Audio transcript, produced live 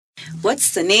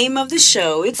What's the name of the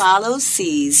show? It follows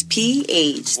C's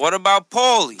PH. What about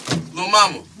Paulie? Little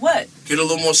mama. What? Get a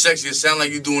little more sexy. It sound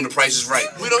like you're doing The Price is Right.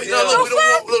 We don't,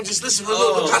 look, just listen for a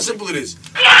little. Look how simple it is.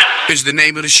 It's the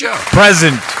name of the show.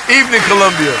 Present. Evening,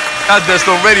 Columbia. Out there,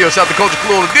 Stone Radio. Shout out to Culture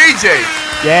Clue, the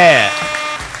DJs. Yeah.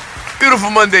 Beautiful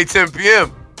Monday, 10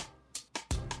 p.m.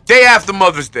 Day after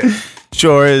Mother's Day.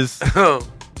 Sure is. Shout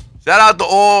out to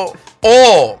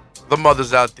all the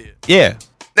mothers out there. Yeah.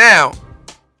 Now,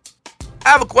 I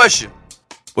have a question.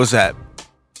 What's that?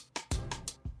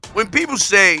 When people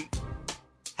say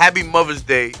Happy Mother's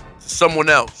Day to someone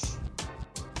else,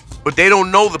 but they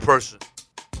don't know the person,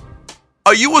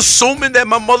 are you assuming that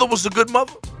my mother was a good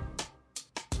mother?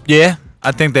 Yeah,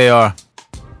 I think they are.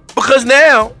 Because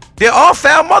now, there are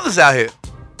foul mothers out here.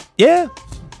 Yeah.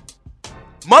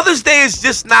 Mother's Day is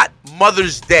just not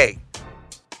Mother's Day.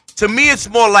 To me, it's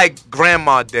more like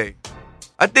Grandma Day.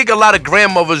 I think a lot of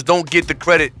grandmothers don't get the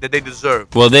credit that they deserve.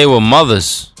 Well, they were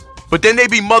mothers. But then they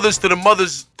be mothers to the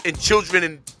mothers and children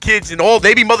and kids and all.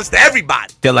 They be mothers to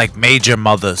everybody. They're like major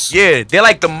mothers. Yeah, they're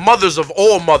like the mothers of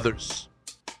all mothers.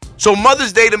 So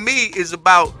Mother's Day to me is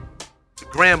about the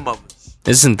grandmothers.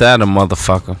 Isn't that a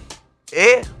motherfucker?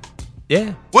 Yeah.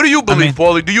 Yeah. What do you believe,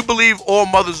 Paulie? Do you believe all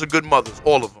mothers are good mothers?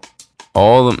 All of them?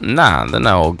 All of them? Nah, they're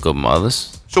not all good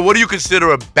mothers. So what do you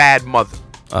consider a bad mother?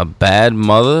 A bad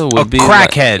mother would be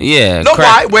crackhead. Like, yeah. No,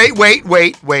 why?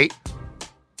 Wait.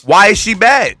 Why is she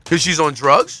bad? Because she's on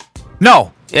drugs?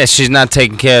 No. Yeah, she's not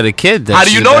taking care of the kid. How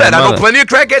do you know that? I know plenty of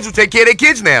crackheads who take care of their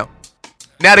kids now.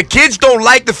 Now, the kids don't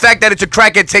like the fact that it's a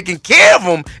crackhead taking care of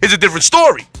them is a different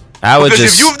story. Because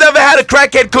if you've never had a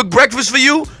crackhead cook breakfast for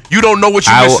you, you don't know what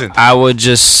you're missing. I would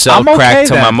just sell crack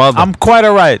to my mother. I'm quite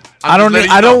all right. I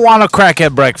don't want a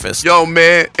crackhead breakfast. Yo,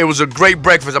 man, it was a great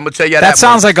breakfast. I'm going to tell you that. That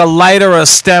sounds like a lighter, a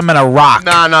stem, and a rock.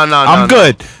 No. I'm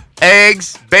good.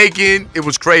 Eggs, bacon, it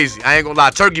was crazy. I ain't going to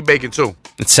lie. Turkey bacon, too.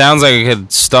 It sounds like I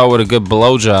could start with a good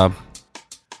blowjob.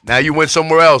 Now you went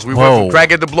somewhere else. We went from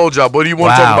crackhead to blowjob. What do you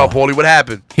want to talk about, Paulie? What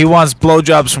happened? He wants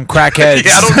blowjobs from crackheads.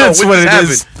 Yeah, I don't know. That's what it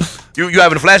is. You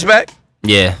having a flashback?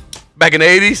 Yeah. Back in the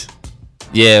 80s?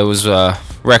 Yeah, it was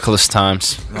reckless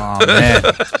times. Oh, man.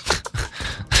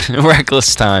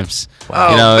 Reckless times.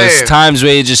 Wow. You know, it's times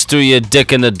where you just threw your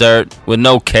dick in the dirt with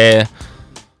no care.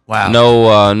 Wow.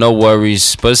 No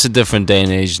worries. But it's a different day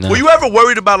and age now. Were you ever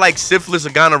worried about like syphilis or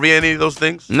gonorrhea, any of those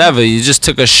things? Never. You just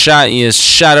took a shot and you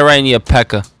shot it right in your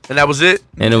pecker. And that was it?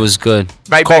 And it was good.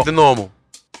 Right back to normal.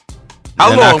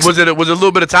 How long? Was it a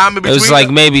little bit of time in between? It was like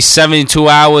maybe 72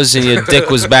 hours and your dick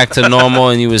was back to normal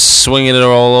and you was swinging it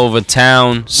all over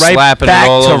town, slapping it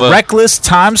all over. Back to Reckless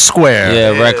Times Square.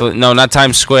 Yeah, Reckless. No, not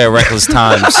Times Square, Reckless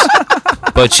Times.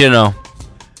 But you know.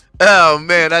 Oh,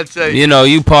 man, I tell you. You know,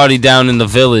 you party down in the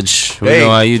village. We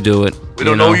know how you do it. We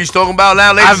don't know what he's talking about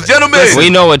now, ladies and gentlemen. We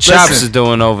know what Chops is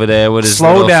doing over there with his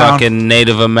little fucking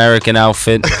Native American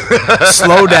outfit.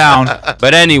 Slow down.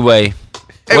 But anyway,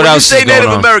 hey, what else you say is going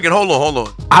Native on? American, hold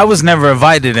on. I was never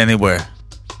invited anywhere.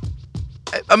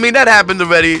 I mean, that happened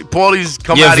already. Paulie's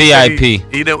come You're out. VIP.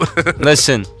 He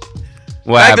Listen,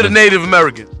 what back happened? to the Native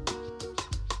American.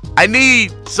 I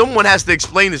need someone has to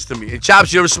explain this to me. And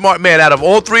Chops, you're a smart man. Out of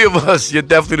all three of us, you're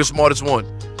definitely the smartest one.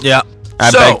 Yeah. I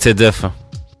beg to differ.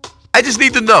 I just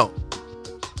need to know.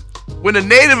 When a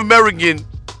Native American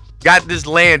got this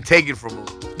land taken from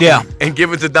him, and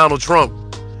given to Donald Trump,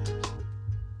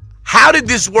 how did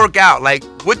this work out? Like,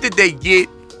 what did they get?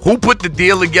 Who put the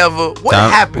deal together? What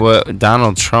happened? Well,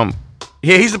 Donald Trump.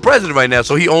 Yeah, he's the president right now,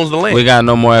 so he owns the land. We got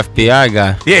no more FBI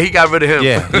guy. Yeah, he got rid of him.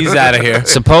 Yeah, he's out of here.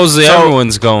 Supposedly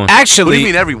everyone's going. Actually, what do you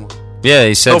mean everyone? Yeah,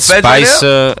 he said No feds right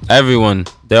Spicer, everyone.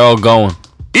 They're all going.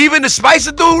 Even the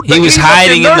Spicer dude? He was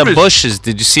hiding in the bushes.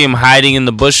 Did you see him hiding in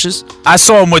the bushes? I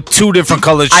saw him with two different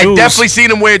colored shoes. I definitely seen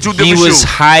him wearing two different shoes. He was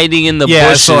hiding in the bushes. Yeah,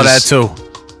 I saw that too.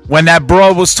 When that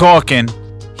bro was talking,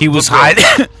 he was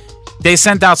hiding. They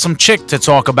sent out some chick to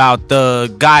talk about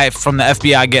the guy from the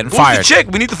FBI getting fired. Who's the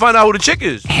chick? We need to find out who the chick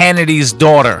is. Hannity's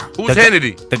daughter. Who's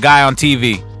Hannity? The guy on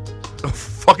TV. The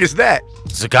fuck is that?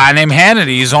 It's a guy named Hannity.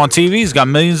 He's on TV. He's got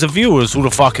millions of viewers. Who the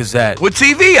fuck is that? What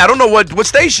TV? I don't know what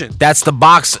station. That's the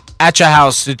box at your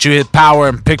house that you hit power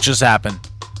and pictures happen.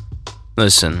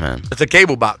 Listen, man. It's a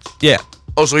cable box. Yeah.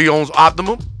 Oh, so he owns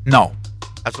Optimum? No.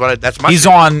 That's my He's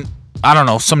shit. on, I don't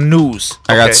know, some news.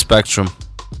 I got Spectrum.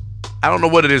 I don't know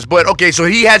what it is, but okay, so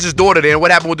he has his daughter there.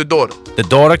 What happened with the daughter? The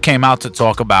daughter came out to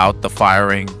talk about the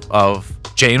firing of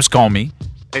James Comey.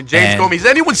 And James Comey, has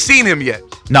anyone seen him yet?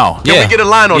 No. Can we get a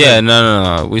line on him? Yeah,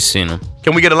 no. We seen him.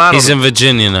 Can we get a line on him? He's in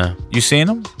Virginia now. You seen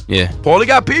him? Yeah. Paulie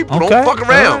got people. Okay. Don't fuck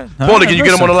around. All Paulie, right, can you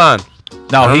get him on the line?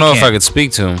 No, I don't he know if can't. I could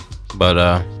speak to him, but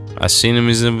I seen him.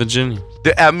 He's in Virginia.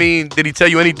 Did he tell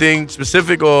you anything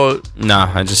specific or?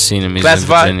 Nah, I just seen him. He's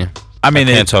classified? in Virginia. I mean,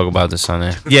 can't talk about this on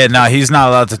there. Yeah, no, he's not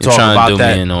allowed to talk trying about to do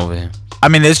that. Me in over here. I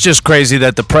mean, it's just crazy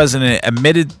that the president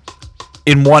admitted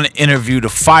in one interview to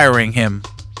firing him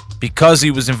because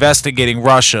he was investigating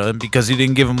Russia and because he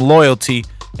didn't give him loyalty.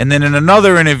 And then in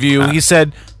another interview, he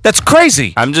said, that's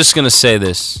crazy. I'm just going to say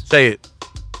this. Say it.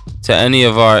 To any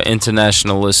of our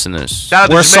international listeners. Shout out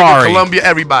to we're Jamaica, sorry. Colombia,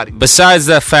 everybody. Besides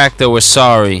that fact that we're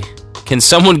sorry, can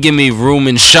someone give me room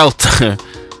and shelter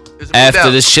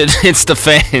after this shit hits the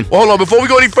fan? Well, hold on, before we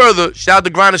go any further, shout out to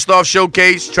Grind and Starve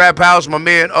Showcase, Trap House, my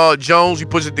man Jones, he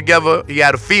puts it together. He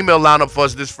had a female lineup for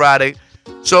us this Friday.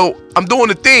 So I'm doing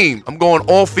the theme. I'm going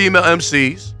all female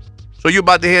MCs. So you're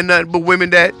about to hear nothing but women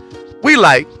that we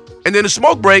like. And then the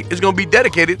smoke break is going to be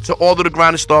dedicated to all of the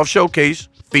Grind and Starve Showcase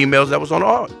females that was on the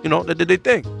art, that did their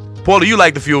thing. Paulie, you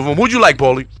liked a few of them. Who'd you like,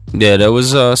 Paulie? Yeah, there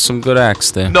was some good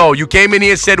acts there. No, you came in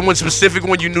here and said one specific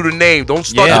one you knew the name. Don't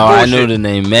start the I bullshit. knew the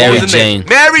name. Mary Jane.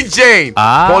 Mary Jane.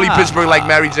 Paulie Pittsburgh like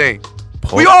Mary Jane.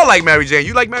 We all like Mary Jane.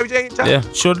 You like Mary Jane, John? Yeah,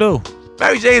 sure do.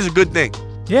 Mary Jane is a good thing.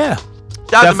 Yeah.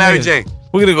 Shout out to Mary Jane.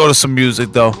 We're going to go to some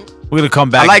music, though. We're going to come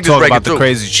back and talk about the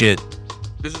crazy shit.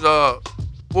 This is, where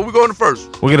we going to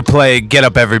first? We're going to play Get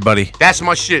Up, Everybody. That's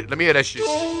my shit. Let me hear that shit.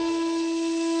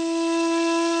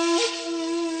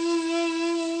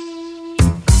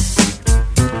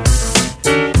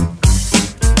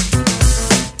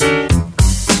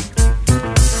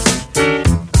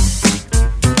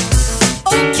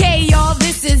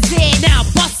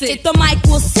 The mic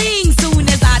will sing soon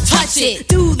as I touch it.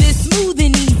 Do this smooth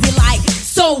and easy like,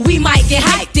 so we might get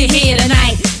hyped in here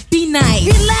tonight. Be nice,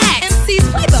 relax, MCs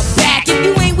play the back. If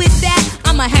you ain't with that,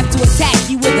 I'ma have to attack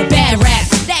you with a bad rap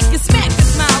that can smack the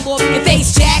smile off your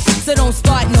face, Jack. So don't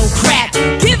start no crap.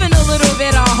 Giving a little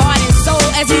bit of heart and soul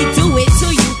as we do it to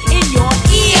you in your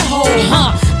ear hole,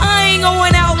 huh? I ain't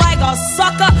going out like a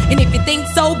sucker, and if you think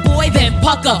so, boy, then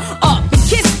pucker up and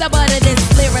kiss the butt of this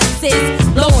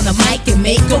lyricist. Blow on the mic and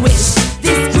make a wish.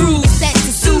 This groove set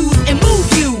to soothe and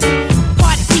move you.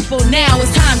 Party people, now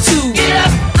it's time to get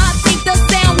up. I think the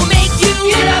sound will make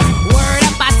you get up. Word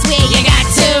up, I swear you got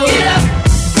to get up.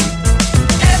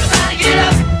 Everybody get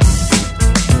up.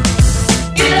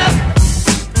 Get up.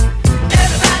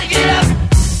 Everybody get up.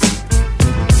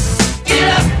 Get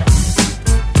up.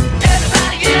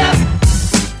 Everybody get up.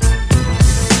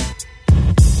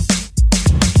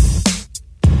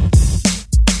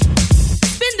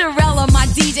 Cinderella, my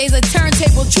DJ's a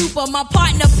turntable trooper. My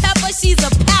partner Pepper, she's a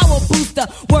power booster.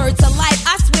 Word to life,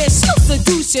 I swear she'll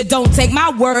seduce you. Don't take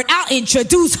my word, I'll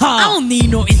introduce her. I don't need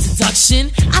no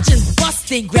introduction. I just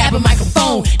bust in, grab a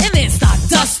microphone, and then start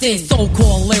dusting.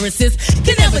 So-called lyricists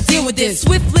can never deal with this.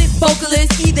 Swift-lit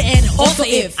vocalist, either and also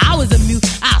if I was a mute,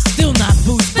 I'll still not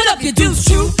boost. Put up your deuce,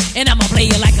 true, and I'ma play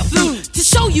it like a flute. To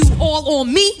show you all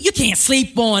on me, you can't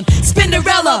sleep on.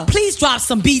 Spinderella, please drop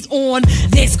some beats on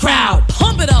this crowd.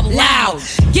 Pump it up loud.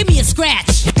 Give me a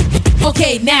scratch.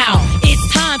 Okay, now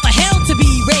it's time for hell to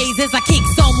be raised as I kick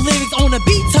some lyrics on a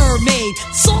beat turd made.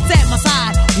 Salt at my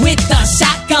side with the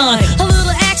shotgun. A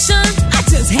little action, I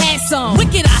just had some.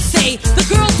 Wicked, I say, the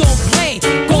girls don't play.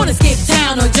 Gonna skip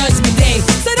town on Judgment Day.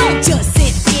 So don't just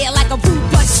sit there like a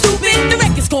rude but stupid. The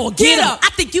record's called Get Up.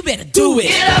 I think you better do it.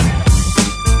 Get up.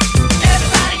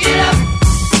 Everybody get up.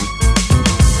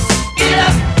 Get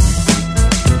up.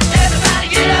 Everybody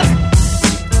get up.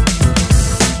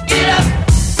 Get up.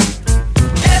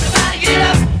 Everybody get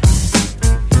up.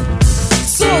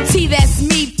 Salty, that's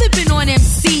me, flipping on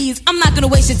MCs. I'm not gonna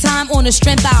waste your time on the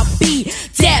strength I'll be.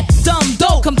 Deaf, dumb,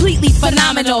 dope, completely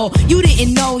phenomenal. You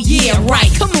didn't know, yeah,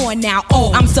 right. Come on now,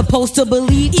 oh, I'm supposed to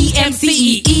believe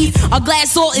EMCEE. A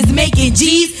glass soul is making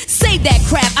G's. Save that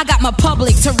crap, I got my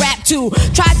public to rap to.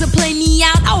 Tried to play me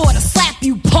out, I oughta slap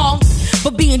you, punk,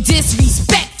 for being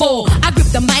disrespectful. I grip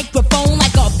the microphone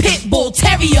like a pit bull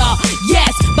terrier.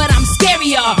 Yes, but I'm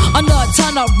scarier. Under a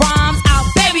ton of rhymes, I'll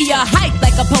bury ya. Hype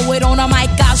like a poet on a mic,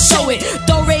 I'll show it.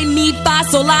 Do, re, mi, fa,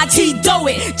 sol, la, ti, do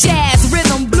it. Jazz,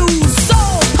 rhythm, blues,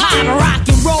 soul, pop, rock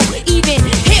and roll, even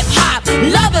hip hop.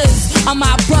 Lovers are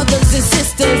my brothers and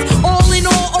sisters. All in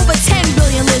all, over 10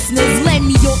 billion listeners. Lend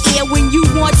me your ear when you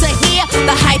want to hear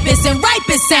the hypest and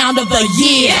ripest sound of the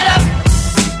year. Get up.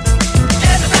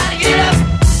 Everybody get up.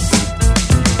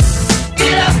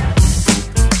 Get up.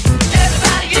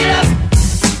 Everybody get up.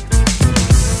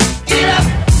 Get up.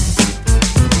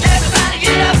 Everybody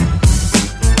get up.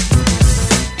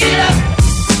 Get up.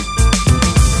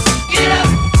 Get up.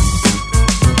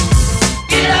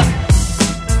 Get up.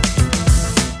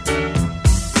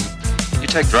 You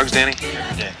take drugs, Danny?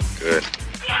 Every day. Good.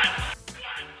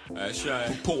 That's right.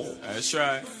 That's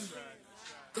right.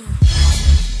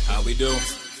 How we do?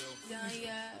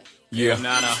 Yeah.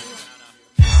 Nana.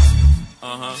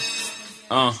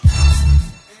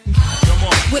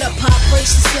 With a pop,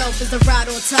 brace yourself as I ride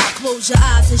on top. Close your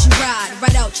eyes as you ride,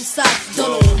 right out your sight.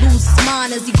 Don't lose his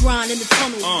mind as he grind in the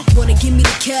tunnel. Wanna give me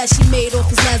the cash he made off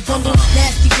his last bundle?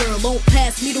 Nasty girl, won't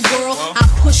pass me the world. I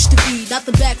push the beat, not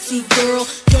the backseat girl.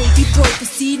 Don't deep throat,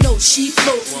 cause see, no, she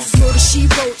floats. Murder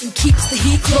she wrote and keeps the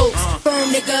heat close.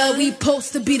 Firm nigga, we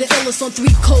post to be the illest on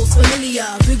 3 coasts. Familiar,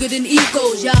 bigger than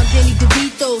egos. Y'all Danny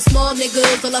DeVito, small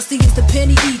niggas. All I see is the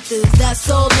penny eaters.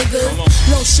 That's all niggas.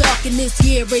 No shark in this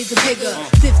year, raise a bigger.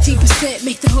 15%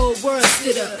 make the whole world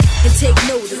sit up and take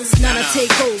notice. Now I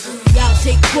take over, y'all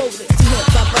take quotas.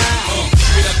 Bye bye.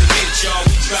 Straight up the gate, y'all,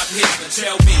 we drop hits. Now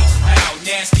tell me, how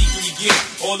nasty can you get?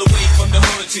 All the way from the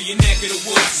hood to your neck of the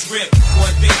woods is ripped.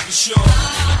 One thing for sure.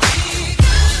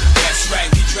 That's right,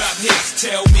 we drop hits.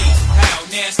 Tell me, how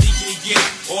nasty can you get?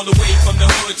 All the way from the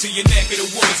hood to your neck of the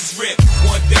woods is ripped.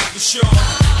 One thing for sure.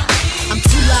 I'm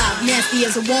too loud, nasty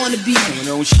as I wanna be.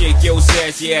 Don't shake your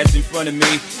sassy ass in front of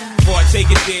me. Before I take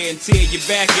it there and tear your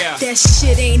back out. That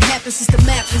shit ain't happened since the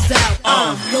map was out.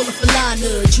 Lola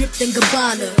Falana, dripped in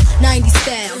Gabbana. 90s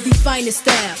style, the finest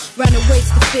style. Round the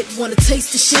waist to fit, wanna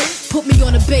taste the shit? Put me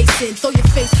on a basin, throw your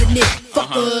face in it.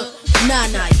 Fuck her. Nah,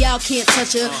 y'all can't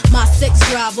touch her. My sex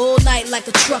drive all night like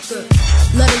a trucker.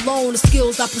 Let alone the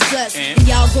skills I possess. And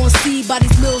y'all gon' see by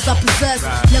these mills I possess.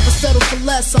 Never settle for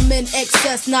less, I'm in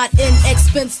excess, not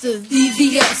inexpensive.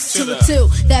 EVS to the till,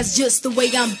 that's just the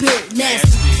way I'm built.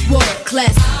 Nasty, world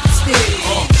class, still.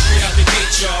 Straight out the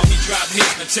gate, y'all, we drop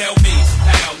hits. Now tell me,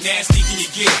 how nasty can you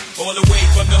get? All the way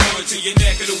from the hood to your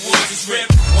neck of the woods is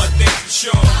ripped. One thing for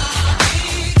sure.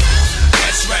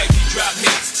 That's right, we drop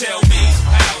hits. Tell me,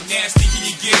 how nasty can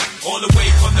you get? All the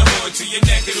way from the hood to your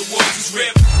neck of the woods is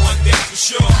ripped. One thing for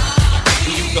sure.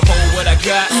 You can hold what I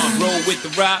got, roll with the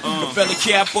rock. Fella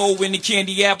Capo when the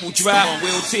candy apple drop.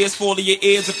 Will tears fall in your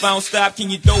ears if I don't stop? Can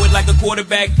you throw it like a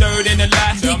quarterback, third in a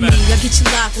lot? Dig me, I get you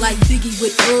locked like Biggie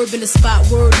with herb in the spot.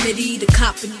 Word Mitty, the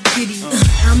cop and the giddy.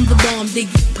 I'm the bomb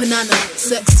diggy, Panana,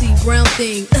 sexy brown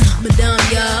thing. Madame,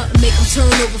 y'all, make them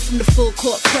turn over from the full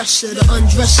court pressure. The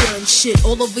undress you and shit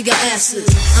all over your asses.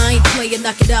 I ain't playing,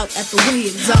 knock it out at the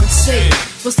weigh-ins. I'm saying,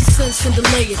 what's the sense in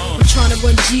delaying? I'm trying to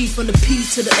run G from the P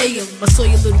to the AM. I saw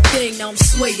your little thing, now I'm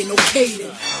swaying, okay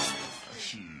then.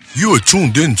 You are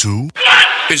tuned into.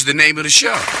 Is the name of the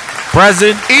show.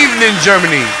 Present Evening,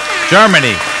 Germany.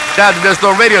 Germany. Shout out to Death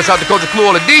Storm Radio. Shout out to Culture Clue,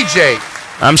 all the DJ.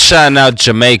 I'm shouting out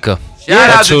Jamaica.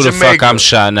 That's who the fuck I'm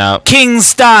shouting out.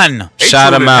 Kingston.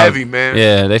 Shout them out. Heavy, man.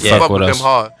 Yeah, they fuck with us. Them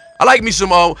hard. I like me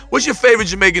some. What's your favorite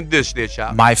Jamaican dish there,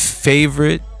 Chop? My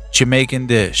favorite Jamaican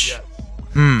dish.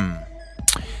 I'm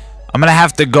gonna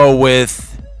have to go with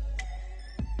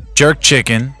jerk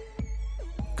chicken,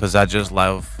 because I just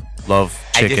love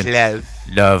chicken.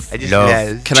 Love.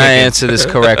 Can I answer this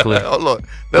correctly? Hold on.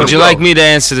 Would you like me to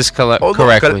answer this correctly?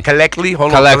 Correctly?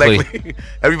 Hold on. Correctly.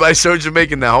 Everybody's so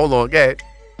Jamaican now. Hold on. Go ahead.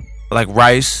 Like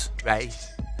rice.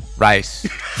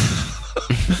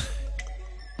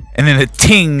 And then a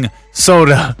ting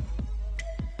soda.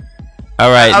 All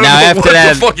right, now after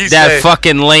that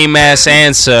fucking lame ass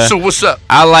answer. So what's up?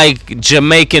 I like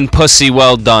Jamaican pussy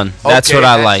well done. That's what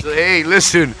I like. Hey,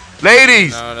 listen,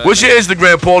 ladies, what's your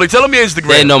Instagram, Paulie? Tell them your Instagram.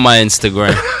 They know my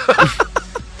Instagram.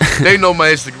 They know my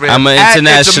Instagram.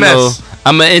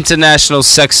 I'm an international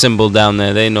sex symbol down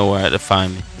there. They know where to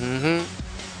find me.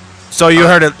 So you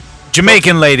heard it,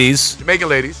 Jamaican ladies. Jamaican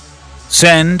ladies.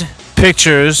 Send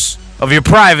pictures of your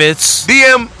privates.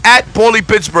 DM at Paulie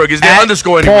Pittsburgh. Is there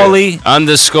underscore anywhere? Paulie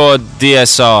underscore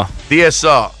DSR.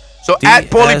 DSR. So at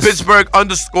Paulie Pittsburgh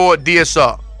underscore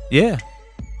DSR. Yeah.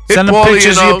 Send them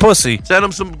pictures of your pussy. Send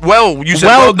them some. Well, you said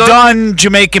well done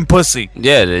Jamaican pussy.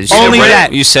 Yeah. Only that.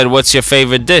 You said, what's your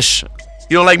favorite dish?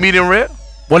 You don't like medium rare?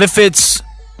 What if it's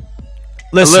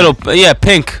a little? Yeah,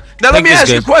 pink. Now let me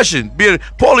ask you a question.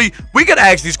 Paulie, we can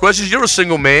ask these questions. You're a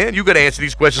single man. You could answer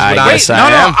these questions. I guess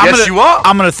I am. Yes, you are.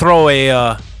 I'm gonna throw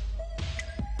a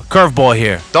curveball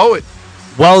here. Throw it.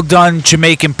 Well done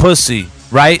Jamaican pussy,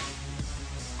 right?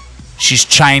 She's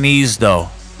Chinese though.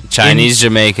 Chinese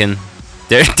Jamaican.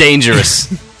 They're dangerous.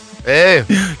 Hey.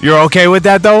 You're okay with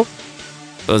that though?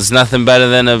 There's nothing better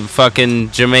than a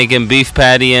fucking Jamaican beef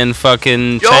patty and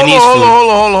fucking Chinese food.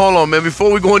 Hold on, man.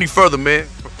 Before we go any further, man.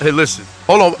 Hey, listen.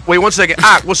 Hold on. Wait 1 second.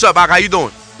 Ak, what's up, Ak? How you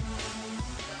doing?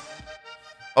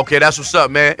 Okay, that's what's up,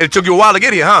 man. It took you a while to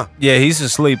get here, huh? Yeah, he's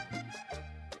asleep.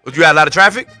 But you had a lot of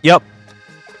traffic? Yep.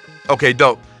 Okay,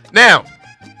 dope. Now,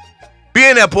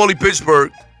 being that Paulie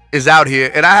Pittsburgh is out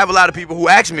here, and I have a lot of people who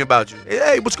ask me about you.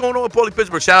 Hey, what's going on with Paulie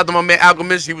Pittsburgh? Shout out to my man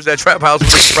Alchemist. He was at Trap House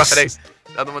Friday.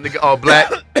 Shout out to my nigga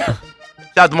Black.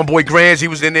 Shout out to my boy Grands, he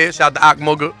was in there. Shout out to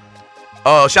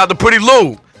Akmugger. Shout out to Pretty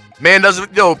Lou. Man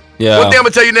doesn't, one thing I'm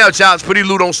gonna tell you now, Chops, Pretty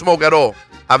Lou don't smoke at all.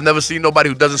 I've never seen nobody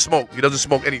who doesn't smoke. He doesn't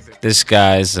smoke anything. This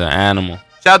guy's an animal.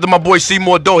 Shout out to my boy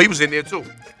Seymour Doe, he was in there too.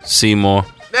 Seymour.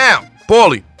 Now,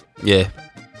 Paulie. Yeah.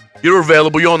 You're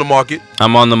available, you're on the market.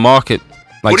 I'm on the market.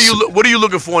 Like, what are you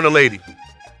looking for in a lady?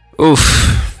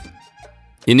 Oof.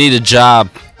 You need a job.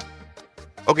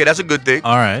 Okay, that's a good thing.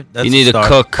 All right. You need a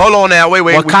cook. Hold on now. Wait.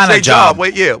 What kind of job?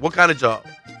 Wait, what kind of job?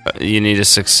 You need a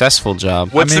successful job.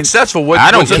 What's successful?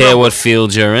 I don't care what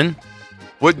field you're in.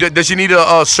 What does she need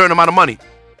a certain amount of money?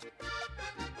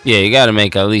 Yeah, you got to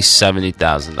make at least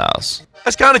 $70,000.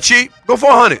 That's kind of cheap. Go for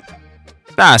 100.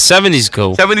 Nah, 70's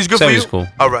cool. 70's good for you? 70's cool.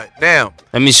 All right. Now.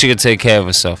 That means she can take care of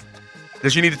herself.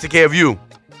 Does she need to take care of you?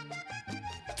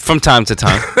 From time to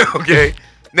time. Okay.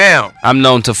 Now. I'm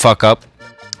known to fuck up.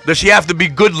 Does she have to be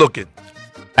good looking?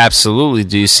 Absolutely.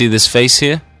 Do you see this face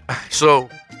here? So,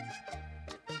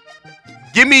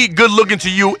 give me good looking to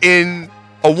you in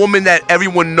a woman that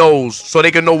everyone knows so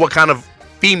they can know what kind of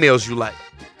females you like.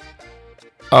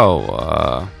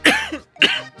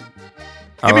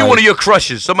 Give me one of your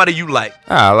crushes, somebody you like.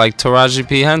 I like Taraji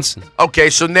P. Henson.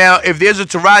 Okay, so now if there's a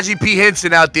Taraji P.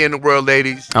 Henson out there in the world,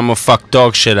 ladies. I'm gonna fuck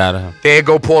dog shit out of her. There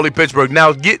go Paulie Pittsburgh.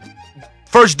 Now get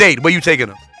first date. Where you taking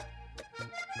her?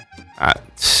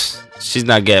 She's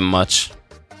not getting much.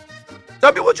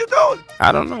 Tell me what you doing.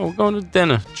 I don't know. We're going to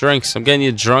dinner, drinks. I'm getting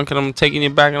you drunk and I'm taking you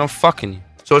back and I'm fucking you.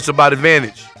 So it's about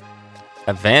advantage.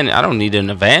 Advantage? I don't need an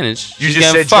advantage. You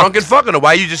just said drunk and fucking her.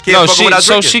 Why you just can't fuck her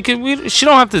without drinking? She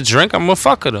don't have to drink. I'm gonna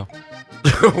fuck her though.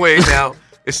 Wait now.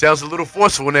 It sounds a little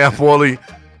forceful now, Paulie.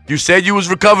 You said you was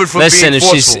recovered from being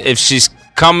forceful. if she's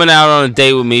coming out on a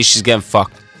date with me, she's getting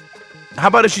fucked. How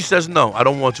about if she says no? I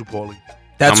don't want to, Paulie.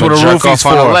 That's what a roofie's for.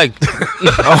 On her leg.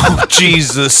 Oh,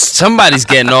 Jesus. Somebody's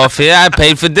getting off here. I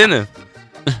paid for dinner.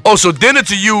 Oh, so dinner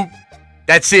to you,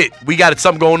 that's it. We got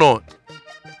something going on.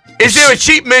 Is there a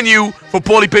cheap menu for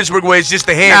Paulie Pittsburgh where it's just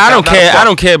a hand job? I don't care. I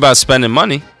don't care about spending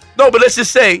money. No, but let's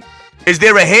just say, is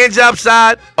there a hand job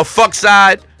side, a fuck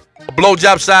side, a blow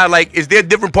job side? Like, is there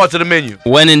different parts of the menu?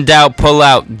 When in doubt, pull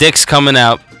out. Dick's coming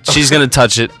out. She's going to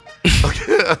touch it.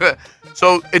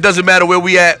 So it doesn't matter where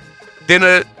we at.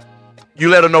 Dinner, you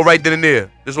let her know right then and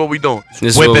there. This is what we doing.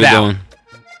 This is what we doing.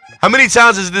 How many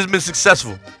times has this been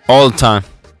successful? All the time.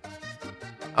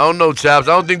 I don't know, Chops.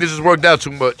 I don't think this has worked out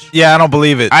too much. Yeah, I don't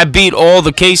believe it. I beat all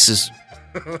the cases.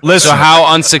 Listen. So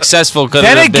how unsuccessful could it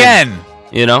have been? Then again.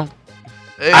 You know?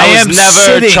 Hey, I was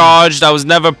never charged. I was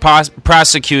never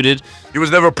prosecuted. You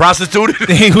was never prostituted?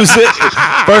 He was.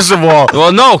 First of all.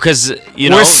 Well, no, because, you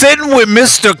know. We're sitting with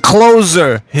Mr.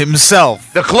 Closer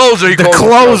himself. The closer. The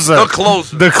closer. The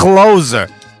closer. The closer.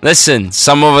 Listen,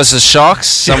 some of us are sharks,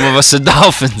 some of us are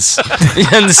dolphins. You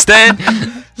understand?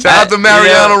 Shout out to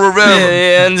Mariano Rivera.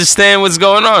 Yeah, you understand what's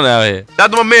going on out here. Shout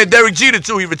out to my man Derek Jeter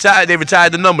too. He retired. They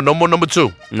retired the number. No more number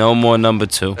 2. No more number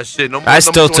 2. That's it. No more I number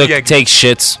still 2 take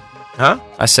shits. Huh?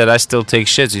 I said I still take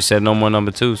shits. You said no more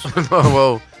number 2s.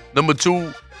 Well, number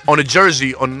 2 on a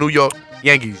jersey on the New York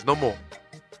Yankees. No more.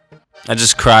 I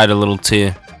just cried a little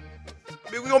tear.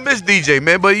 I mean, we gonna miss DJ,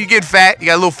 man. But you get fat. You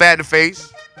got a little fat in the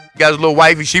face. You got a little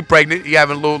wifey. She pregnant. You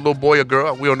having a little boy or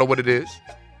girl. We don't know what it is.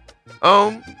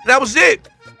 That was it.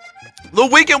 Little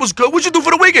weekend was good. What'd you do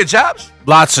for the weekend, Chops?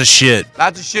 Lots of shit.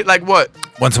 Lots of shit like what?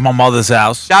 Went to my mother's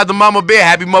house. Shout out to Mama Bear.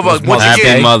 Happy Mother's Day.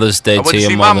 Happy Mother's Day I went to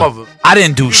your see mother. my mother. I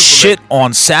didn't do Beautiful shit lady.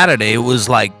 on Saturday. It was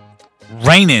like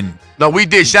raining. No, we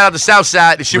did. Shout out to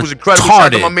Southside. The shit was incredible. Shout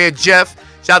out to Retarded. my man Jeff.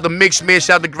 Shout out to Mix Man.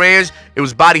 Shout out to Grands. It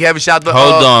was body heavy. Shout out to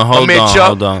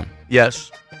Hold on.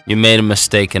 Yes. You made a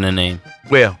mistake in the name.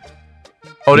 Where?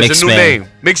 Oh, there's Mix a new Man. name.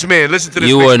 Mix Man. Listen to this.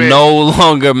 You Mix are Man. no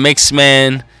longer Mix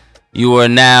Man. You are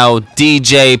now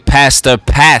DJ Pastor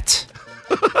Pat.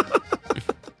 We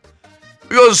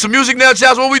go to some music now,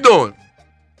 Chops. What we doing?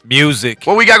 Music.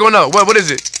 What we got going on? What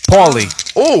is it? Paulie.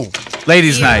 Oh,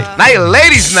 Ladies' night.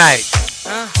 ladies' night.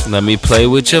 Let me play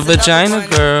with your vagina,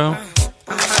 girl.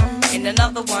 And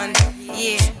another one,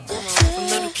 yeah, from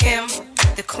Little Kim,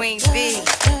 the Queen Bee.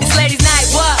 It's ladies' night,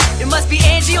 what? It must be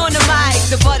Angie on the mic.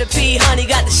 The butter pea, honey,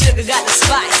 got the sugar, got the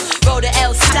spice. Roll the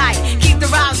L tight, keep the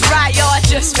rhymes right, yo. I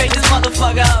just made this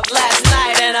motherfucker up last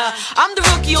night. And I'm the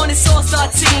rookie on this all-star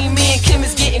team. Me and Kim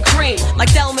is getting cream, like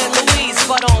Thelma and Louise,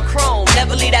 but on chrome.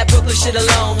 Never leave that Brooklyn shit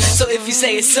alone. So if you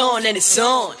say it's on, then it's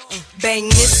on. Bang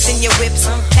this in your whips,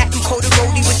 Captain Coda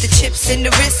Roadie with the chips in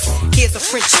the wrist. Here's a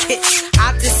French kiss.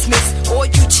 I dismiss all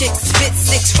you chicks. Spit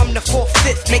 6 from the 4th,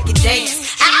 5th, make it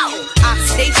dance. Ow! I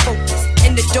stay focused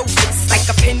and the dopest, like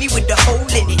a penny with a hole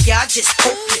in it. Y'all just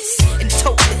hopeless and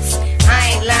topless.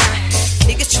 I ain't lying.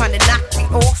 Niggas trying to knock me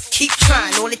off. Keep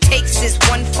trying. All it takes is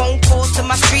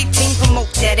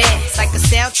dance like a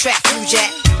soundtrack, you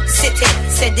jack. Sit it,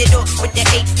 send it off with the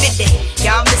 850.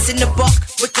 Y'all missing the buck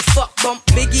with the fuck bump.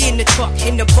 Biggie in the truck,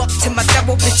 in the buck to my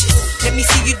double bitches. Let me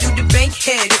see you do the bank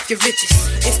head if you're riches.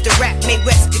 It's the rap made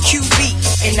West, the QB.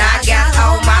 And I got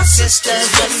all my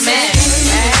sisters with me.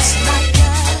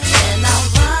 And I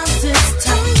rhyme this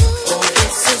time. Oh,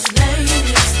 this is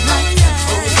ladies night.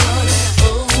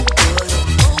 Oh,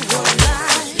 what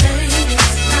night.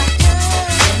 Ladies night.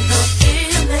 And the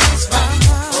feeling's right.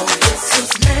 Oh, this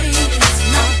is ladies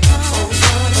night.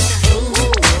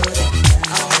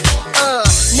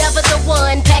 Never the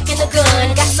one packing a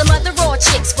gun. Got some other raw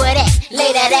chicks for that.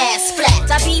 Lay that ass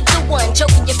flat. I be the one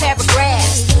choking your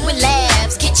paragraphs with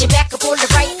laughs. Get you back up on the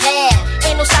right path.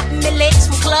 Ain't no stopping me, ladies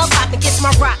from club hopping. Gets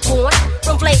my rock on.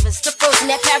 From flavors to frozen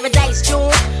that paradise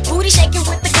joint. Booty shaking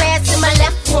with the glass in my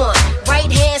left one. Right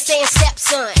hand saying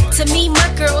stepson. To me, my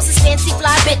girls is fancy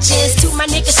fly bitches. To my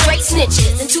niggas straight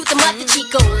snitches. And to the mother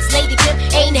chicos. Lady pimp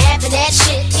ain't having that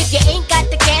shit. If you ain't got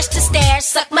the cash to stash,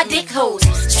 suck my dick hoes.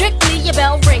 Strictly a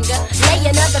bell ringer. Lay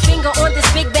another finger on this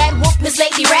big bad wolf, Miss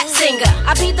Lady Rap Singer.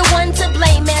 I be the one to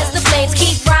blame as the flames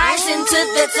keep rising to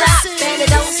the top. And it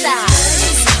don't stop.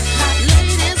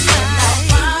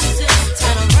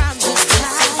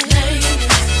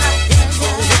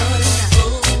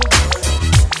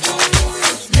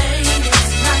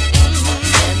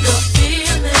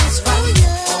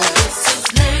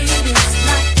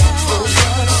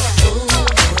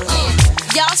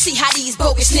 See how these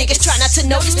bogus niggas try not to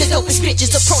notice the dopest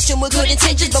bitches approaching with good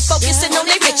intentions, but focusing on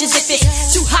their riches. If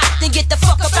it's too hot, then get the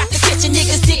fuck up out the kitchen.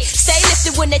 Niggas dick stay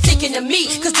lifted when they thinking of me,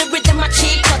 cause the rhythm I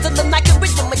kick puzzle them like a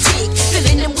rhythm of tick.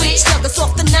 Filling them with sluggers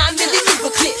off the 9 milli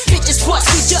Uber clip. Bitches bust,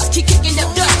 we just keep kicking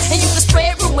up dust, and you can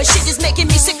spread rumors. Shit is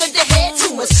making me sick of the head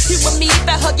tumors. You and me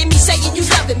about hugging me, saying you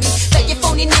loving me. Bet your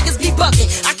phony niggas be bugging.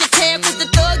 I can tell cause the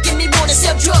thug give me more than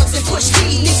sell drugs and push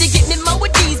G's. Need to get me more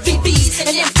with these BBs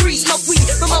and them threes. Smoke weed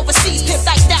from overseas, pimp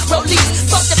like that rollies.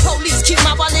 Fuck the police, keep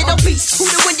my wallet obese. Who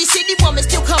the Windy City woman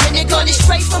still coming and gunning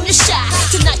straight from the shot.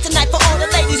 Tonight for all the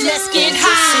ladies, let's get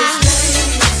high.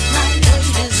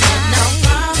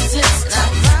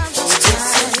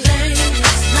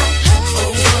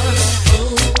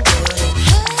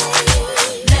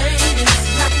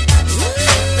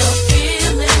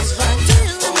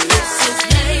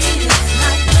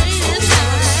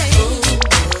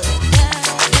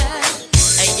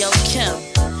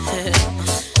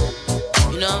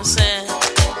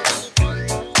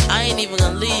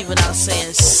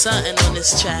 Something on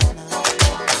this track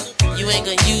now. You ain't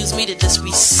gonna use me to just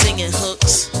be singing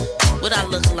hooks. What I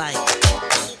look like?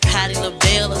 Patti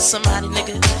LaBelle or somebody,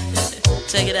 nigga?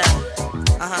 Check it out.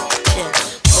 Yeah.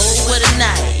 Oh, what a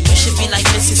night. You should be like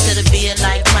this instead of being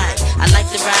like Mike. I like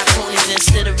to ride ponies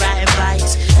instead of riding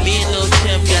bikes. Me and Lil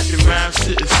Kim got the rhyme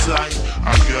sitting tight.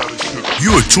 I got it.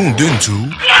 You are tuned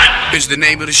into is the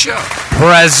name of the show.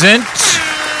 Present.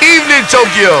 Evening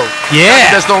Tokyo. Yeah.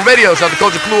 That's on radio. Shout out to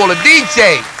Culture Clue on the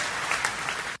DJ.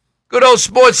 Good old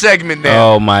sports segment there.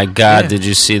 Oh my God! Yeah. Did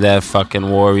you see that fucking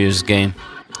Warriors game?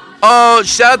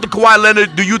 Shout out to Kawhi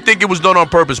Leonard. Do you think it was done on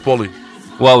purpose, Paulie?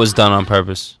 What was done on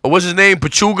purpose? What's his name?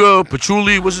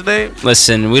 Patchouli? What's his name?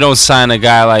 Listen, we don't sign a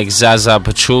guy like Zaza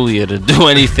Pachulia to do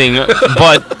anything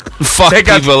but fuck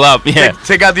people up. Yeah,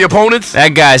 take out the opponents.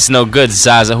 That guy's no good,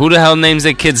 Zaza. Who the hell names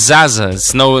their kid Zaza?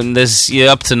 It's you're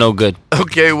up to no good.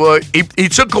 Okay, well, he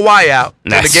took Kawhi out,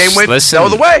 and the game went the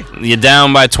other way. You're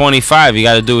down by 25. You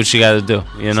got to do what you got to do.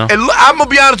 You know. And I'm gonna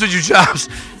be honest with you, Chops.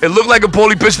 It looked like a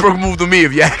Paulie Pittsburgh move to me,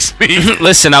 if you ask me.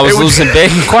 Listen, I was losing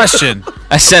big. Question.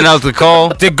 I sent out the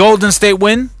call. Did Golden State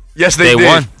win? Yes, they did.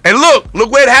 Won. And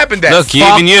look where it happened at. Look,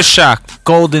 even you're shocked.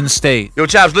 Golden State. Yo,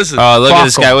 Chops, listen. Oh, look at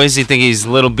this guy. What does he think? He's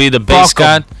Little B, the bass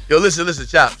god? Yo, listen,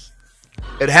 Chops.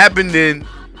 It happened in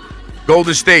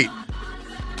Golden State.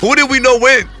 Who did we know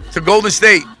went to Golden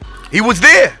State? He was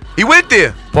there. He went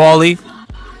there. Paulie.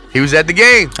 He was at the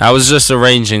game. I was just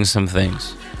arranging some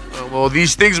things. Well,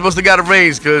 these things must have got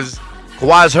arranged because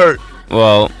Kawhi's hurt.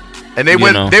 Well, and they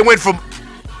went from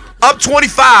up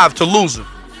 25 to losing.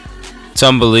 It's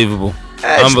unbelievable.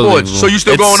 Hey, unbelievable. Sports. So you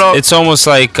still going up? It's almost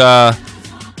like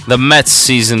the Mets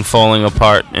season falling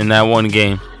apart in that one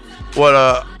game. What?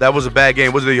 That was a bad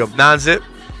game. Was it a 9-zip?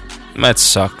 Mets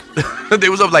suck. They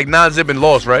was up like 9-zip and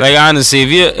lost, right? Like honestly,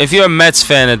 if you're a Mets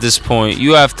fan at this point,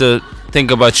 you have to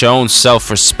think about your own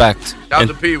self-respect. Shout out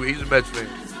to Pee Wee. He's a Mets fan.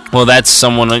 Well, that's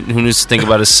someone who needs to think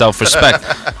about his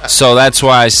self-respect. So that's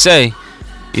why I say,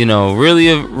 really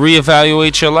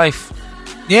reevaluate your life.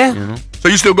 Yeah. So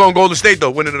you still going Golden State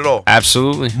though, winning it all?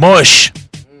 Absolutely. Mush.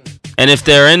 And if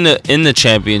they're in the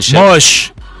championship,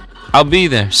 mush. I'll be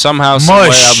there somehow, some way.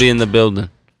 I'll be in the building.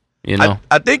 You know,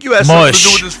 I think you had something to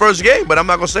do with this first game, but I'm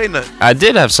not gonna say nothing. I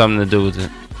did have something to do with it.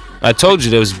 I told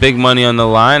you there was big money on the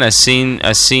line. I seen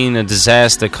a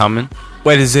disaster coming.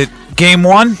 Wait, is it game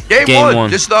one? Game one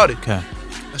just started. Okay.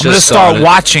 I'm gonna start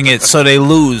watching it so they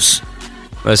lose.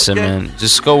 Listen, man,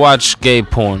 just go watch gay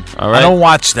porn. All right. I don't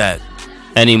watch that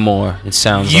anymore. It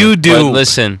sounds you like. do. But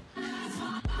listen,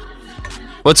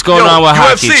 what's going on with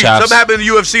UFC, hockey, Chops? Something happened in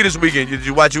the UFC this weekend. Did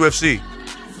you watch UFC?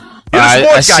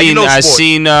 I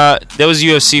seen there was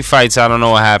UFC fights. I don't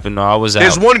know what happened. No, I was out.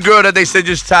 There's one girl that they said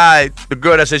just tied. The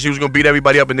girl that said she was gonna beat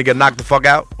everybody up and they get knocked the fuck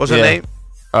out. What's her name?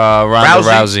 Ronda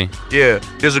Rousey. Yeah,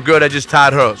 there's a girl that just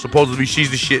tied her. Supposedly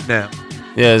she's the shit now.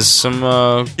 Yeah, there's some.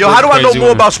 Yo, how do I know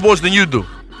more about sports than you do?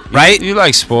 Right? You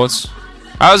like sports.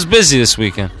 I was busy this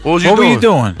weekend. What were you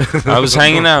doing? I was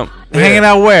hanging out. Hanging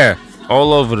out where?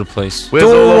 All over the place. Where's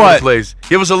all over the place?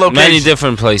 Give us a location. Many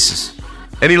different places.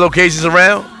 Any locations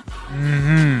around?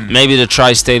 Mm-hmm. Maybe the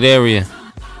tri-state area.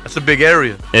 That's a big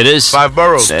area. It is. 5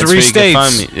 boroughs. That's 3 where you can states.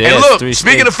 find me. Yeah, And look, 3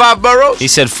 speaking states. of 5 boroughs. He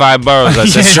said 5 boroughs. I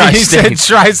said tri-state. He said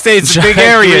tri-state's a big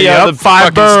area. Three Yep, other 5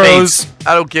 fucking boroughs. states.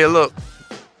 I don't care. Look.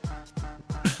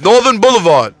 Northern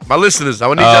Boulevard. My listeners, I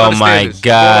need y'all to understand my this.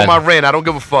 God. I'm going on my rant. I don't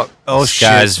give a fuck. Oh, This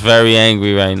guy's very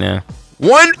angry right now.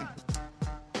 One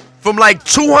from like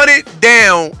 200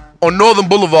 down on Northern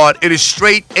Boulevard, it is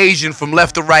straight Asian from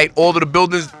left to right. All of the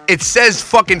buildings, it says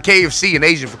fucking KFC in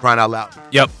Asian for crying out loud.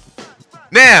 Yep.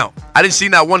 Now, I didn't see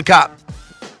not one cop.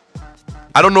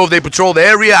 I don't know if they patrol the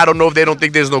area. I don't know if they don't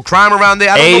think there's no crime around there.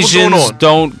 I don't know what's Asians going on.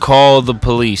 don't call the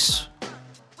police.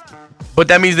 But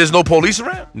that means there's no police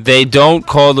around? They don't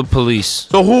call the police.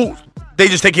 So who? They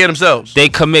just take care of themselves? They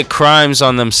commit crimes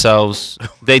on themselves.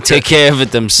 They take care of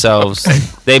it themselves.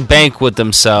 They bank with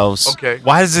themselves. Okay.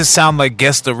 Why does this sound like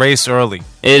guess the race early?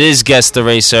 It is guess the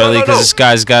race early because no. this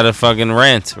guy's got a fucking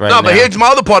rant right now. No, but here's my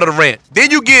other part of the rant. Then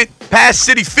you get past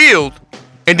City Field,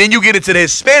 and then you get into the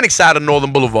Hispanic side of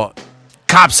Northern Boulevard.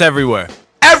 Cops everywhere.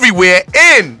 Everywhere,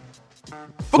 and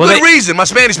for good reason, my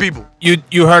Spanish people.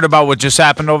 You heard about what just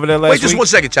happened over there last Wait, just week? 1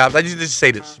 second, Chops. I need to just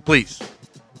say this, please.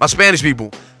 My Spanish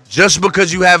people, just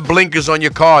because you have blinkers on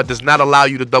your car does not allow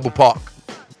you to double park.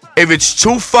 If it's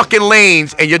 2 fucking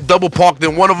lanes and you're double parked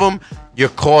in one of them, you're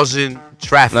causing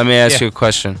traffic. Let me ask you a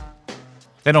question.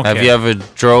 They don't Have care. you ever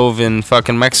drove in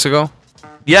fucking Mexico?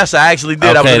 Yes, I actually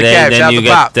did. I was Okay, in a cab. Shout out to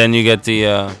Pop. then you get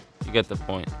the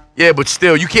point. Yeah, but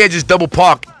still, you can't just double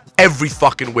park every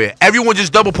fucking where. Everyone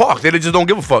just double park. They just don't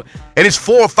give a fuck. And it's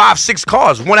 4, 5, 6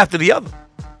 cars, one after the other.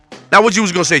 Now, what you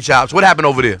was gonna say, Chops? What happened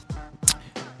over there?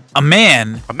 A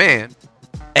man A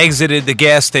exited the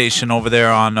gas station over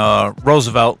there on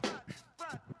Roosevelt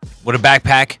with a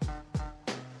backpack,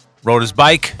 rode his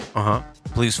bike.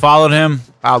 Police followed him.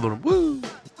 Woo.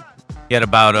 He had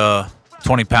about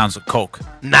 20 pounds of coke.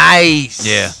 Nice.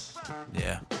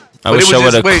 Yeah. I But it wish was I would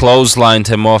just- have wait. clotheslined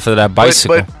him off of that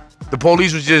bicycle. But the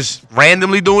police was just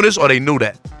randomly doing this, or they knew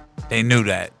that? They knew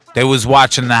that. They was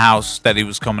watching the house that he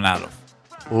was coming out of.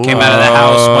 Came out of the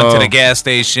house, went to the gas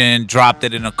station, dropped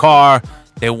it in a car.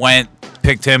 They went,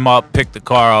 picked him up, picked the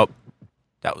car up.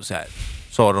 That was that.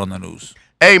 Saw it on the news.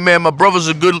 Hey, man, my brother's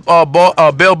a good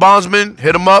bail bondsman.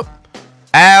 Hit him up.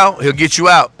 Al, he'll get you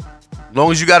out. As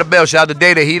long as you got a bail. Shout out to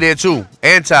Data. He there, too.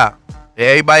 And Ty. Yeah,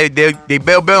 everybody, they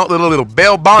bail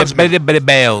bondsmen.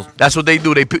 Bail. That's what they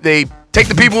do. They take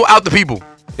the people out the people.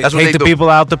 That's what Take they the do. people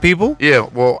out the people? Yeah,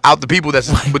 well, out the people that's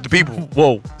with the people.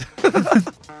 Whoa.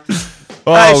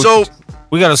 All right, so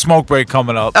we got a smoke break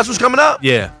coming up. that's what's coming up?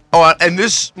 Yeah. Oh, and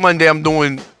this Monday I'm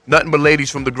doing nothing but ladies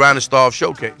from the Grind and Starve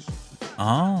Showcase.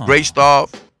 Oh. Great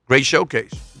starve, great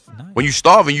showcase. When you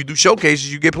starve and you do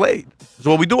showcases, you get played. That's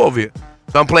what we do over here.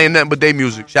 So I'm playing nothing but their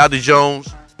music. Shout out to Jones.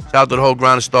 Shout out to the whole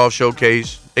Grind and Starve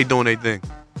Showcase. They doing their thing.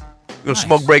 We're gonna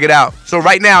smoke break it out. So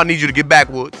right now I need you to get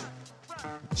backwoods.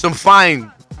 Some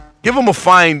fine. Give them a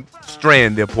fine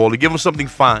strand there, Paulie. Give them something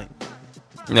fine.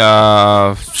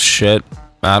 Shit.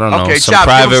 I don't know. Okay, Some Chop,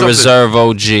 give him private something. reserve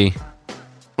OG.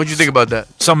 What'd you think about that?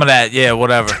 Some of that, yeah,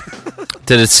 whatever.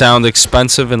 Did it sound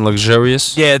expensive and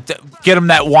luxurious? Yeah, get him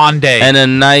that one day. And a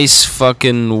nice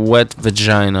fucking wet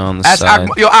vagina on the Ask side.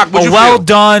 Ak, yo, Ak, what'd A you well feel?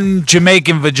 done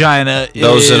Jamaican vagina.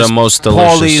 Those are is the most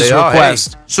delicious. Paulie's They are,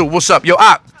 request. hey. So what's up? Yo,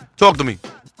 Ak, talk to me.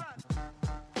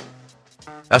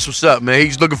 That's what's up, man.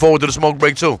 He's looking forward to the smoke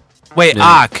break too. Wait,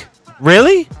 Yeah. Ak,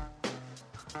 really?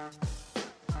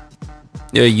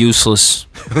 You're useless.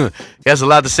 He has a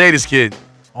lot to say, this kid.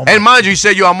 Oh my- And mind you, he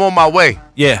said, yo, I'm on my way.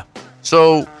 Yeah.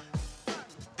 So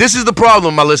this is the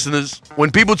problem, my listeners. When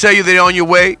people tell you they're on your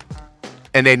way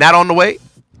and they're not on the way,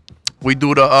 we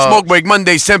do the smoke break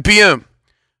Mondays, 10 p.m.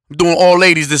 I'm doing all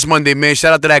ladies this Monday, man.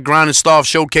 Shout out to that Grind and Starve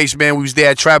Showcase, man. We was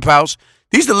there at Trap House.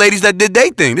 These the ladies that did their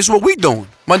thing. This is what we doing.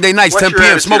 Monday nights, What's 10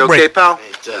 p.m. Smoke break. Okay, pal?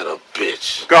 Ain't that a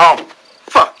bitch? Go home.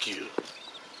 Fuck you.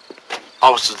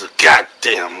 Officers of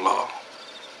goddamn law.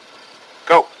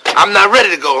 Go. I'm not ready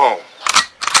to go home.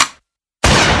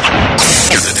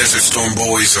 The Desert Storm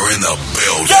Boys are in the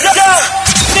building. Bless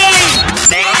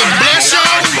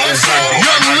y'all.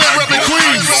 Young Lil Rep and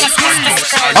Queens.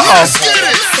 Let's get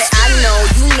it. I know,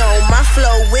 you know, my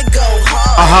flow, it go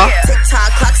hard.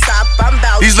 TikTok, clock stop, I'm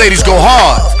about These ladies go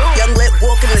hard. Young Lip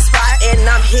walking the spot and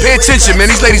I'm here. Pay attention,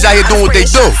 man. These ladies out here doing what they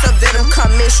do.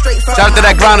 Shout out to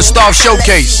that Ground and Starve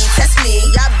showcase. Test me,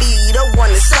 I be the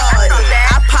one that started.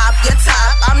 I pop your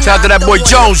top. Shout out to that boy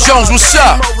Jones. Jones, what's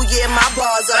up? Yeah, my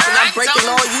bars up and I'm breaking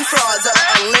all you frauds up.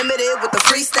 Unlimited with the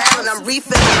freestyle and I'm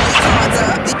refilling my cards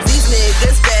up. These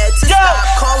niggas bad to stop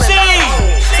calling my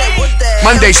phone.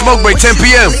 Monday, Smoke Break, 10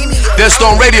 p.m. Desert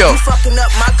Storm Radio.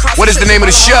 What is the name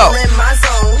of the show?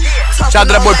 Shout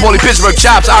out to that boy Paulie Pittsburgh,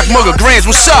 Chops, Akmugga, Grands,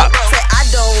 what's up? I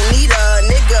don't need a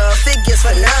nigga figures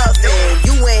for nothing.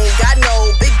 You ain't got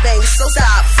no big bang, so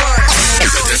stop front.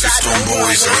 The Desert Storm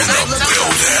Boys are in the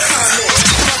building.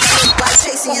 By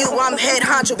chasing you, I'm head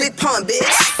honcho, big pun, bitch.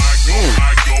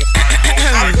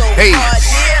 Hey,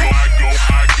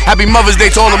 happy Mother's Day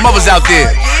to all the mothers out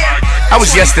there. That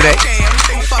was yesterday.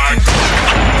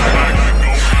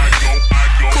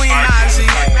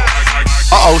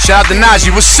 Uh-oh, shout out to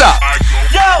Najee, what's up?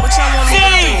 Yo, what y'all want me to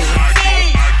do?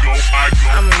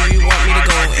 I mean, you want me to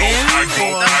go in, or do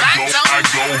you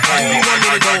want me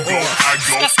to go off?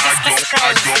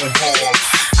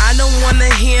 I don't wanna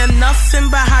hear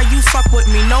nothing but how you fuck with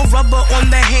me. No rubber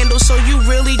on the handle, so you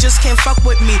really just can't fuck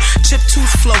with me. Chip tooth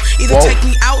flow, either take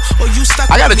me out or you stuck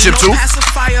with me. I got a chip tooth.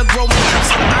 Pacifier, grow me up,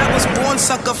 so I was born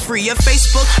sucker free. Your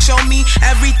Facebook show me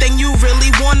everything you really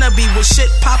wanna be. With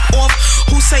shit pop off,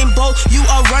 Usain Bolt, you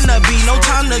a runner be. No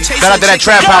time to chase. Shout out to that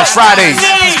Trap House Fridays.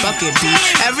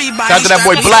 Everybody shout out to that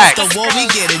boy Black. The wall, we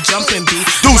get it jumping beat.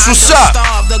 Deuce, what's up?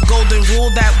 The golden rule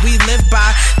that we live by.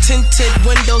 Tinted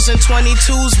windows and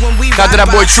 22s when we shout out to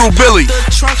that boy True Billy. The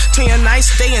trunk, turn your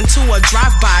nice day into a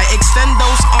drive-by. Extend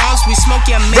those arms, we smoke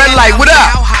your man. Red light, what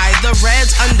up? How high? The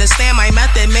Reds understand my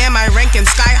method, man. My ranking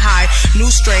sky high.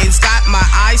 New strains got my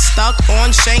eyes stuck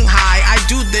on Shanghai. I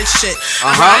do this shit.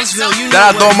 Hinesville, you know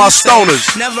shout out to all my stoners.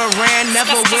 Never ran,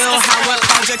 never will. How our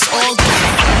projects all day.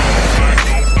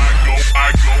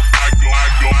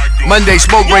 Monday,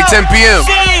 Smoke Break, 10 p.m.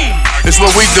 This is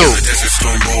what we do. The Desert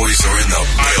Storm Boys are in the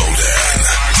building.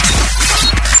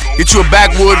 Get you a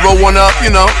backwood, roll one up, you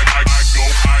know.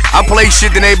 I play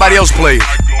shit than anybody else play.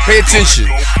 Pay attention.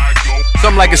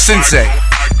 Something like a sensei.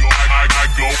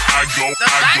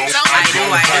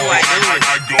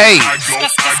 Hey,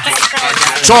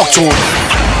 talk to him.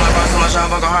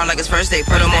 Hard like it's first day.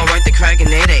 Put them on work the crack and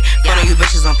they Put on you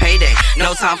bitches on payday.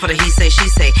 No time for the he say, she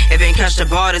say. If you ain't catch the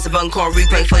bar, there's a button called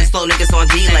replay. For these slow niggas on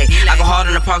delay. I go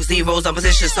hard on the parks, D-rolls,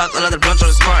 opposition suck, another bunch on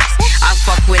the sparks. I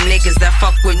fuck with niggas that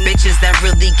fuck with bitches that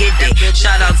really get it.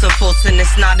 Shout out to Fulton,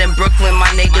 it's not in Brooklyn,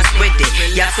 my niggas with it.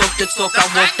 Y'all talk the talk, I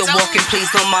walk the walk, and please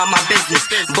don't mind my business.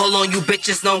 Bull on you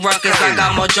bitches, no ruckus. I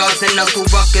got more jaws than Uncle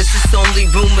Ruckus. It's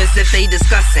only rumors if they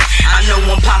discussing. I know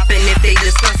I'm popping if they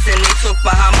discussing. They talk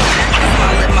behind my back.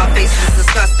 Smile at my face is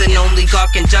disgusting. Only God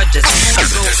can judge us. I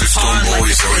go hard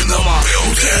like the Lamar.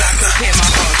 You cannot compare my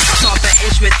heart. Stomp an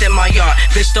inch within my yard.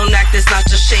 Bitch, don't act, it's not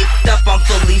just shaped up. I'm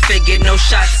fully figured. No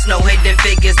shots, no hidden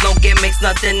figures, no gimmicks,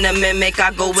 nothing to mimic.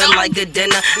 I go in like a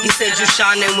dinner. You said you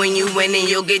shining when you win and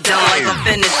you'll get done like a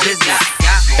finished business.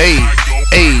 Hey,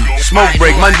 Smoke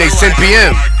Break, Mondays, 10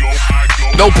 p.m.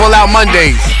 No pull out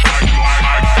Mondays.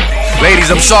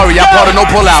 Ladies, I'm sorry, y'all part of no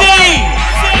pull out.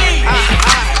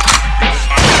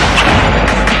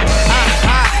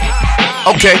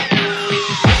 Okay.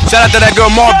 Shout out to that girl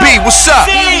Mar B. What's up?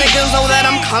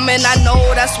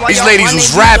 These ladies was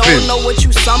rapping.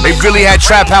 They really had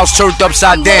Trap House turned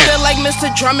upside down. Like Mr.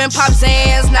 Drummond, pop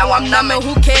Zans. Now I'm numbing.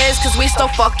 Who cares? Cause we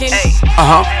still fucking.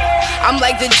 I'm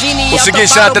like the genie. Once again,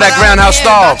 shout out to that Ground and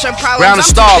Starve. Ground and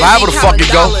Starve, however the fuck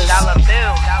it go.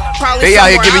 They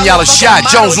out here giving y'all a shot.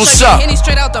 Jones, what's up?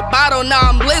 Straight out the bottle. Now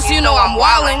I'm bliss. You know I'm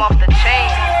wildin'.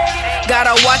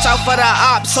 Gotta watch out for the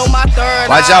ops, so my third.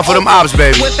 Watch out for them ops,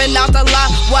 baby. Whipping out the lot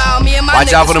while me and my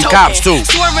watch out for them cops too.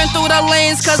 Swerving through the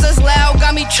lanes cause it's loud,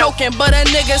 got me choking. But a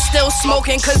nigga still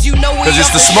smoking cause you know we cause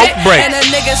it's the smoke break. And a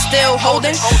nigga still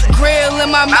holding grill in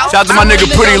my mouth. Shout out to my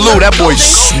nigga Pretty Lou, that boy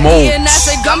smokes. And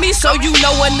that's a gummy, so you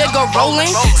know a nigga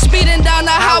rolling. Speeding down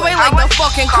the highway like the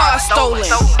fucking car stolen.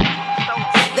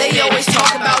 They always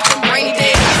talk about them rainy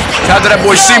days. Shout out to that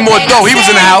boy Seymour Doe, he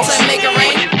was in the house.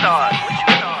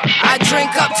 I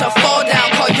drink up to fall down,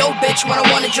 call yo bitch when I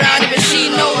wanna drown, but she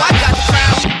know I got the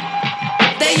crown.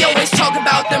 They always talk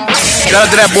about them. Shout out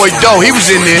to that boy Doe, he was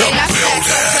in there.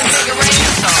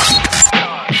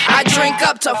 I drink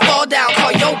up to fall down,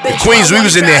 call yo bitch. Queens, we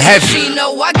was in there heavy. She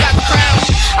know I got the crown.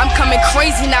 I'm coming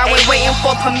crazy now, ain't waiting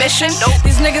for permission.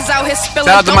 These niggas out here spilling.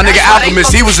 Shout out to my nigga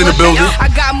Alchemist, he was in the building. I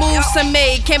got moves to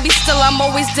make, can't be still, I'm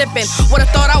always dipping.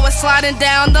 Would've thought I was sliding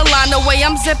down the line the way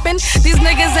I'm zipping. These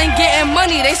niggas ain't getting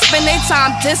money, they spend their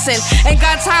time dissing. Ain't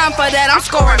got time for that, I'm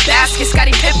scoring baskets,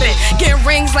 Scottie Pippen. Get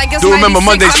rings like it's Do remember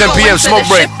Mondays 10 p.m. smoke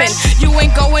break. You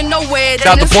ain't going nowhere.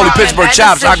 Shout out to Paulie Pittsburgh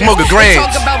Chops, Akmuga Grands.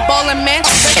 Talk about ballin', man.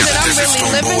 That shit I'm really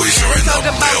living. Talk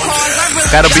about cars, I really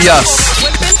That'll be us.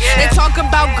 They talk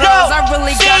about girls, I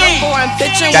really got a foreign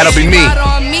bitchin'. That'll be me.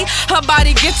 On me, her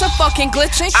body gets a fucking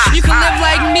glitching. You can live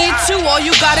like me too, all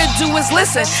you gotta do is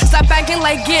listen. Stop acting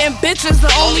like getting bitches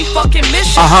the only fucking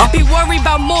mission. Be worried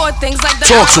about more things like the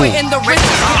highway and the riches.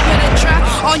 Get a trap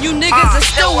on you niggas and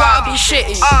still I'll be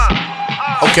shitting.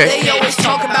 Okay. They always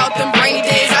talk about them rainy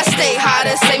days. I stay high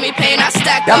to save me pain. I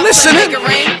stack Y'all up listening? to make it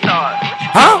rain.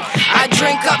 Huh? I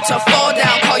drink up to fall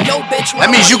down. Call yo bitch. That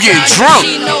means you getting drunk.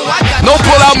 No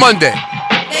pull out Monday.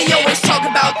 They always talk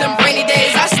about them rainy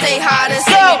days. I stay high to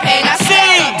save me pain. I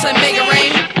stack up to make it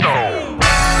rain.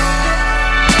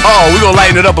 Oh, we gonna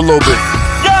lighten it up a little bit.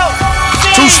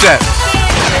 Two-step.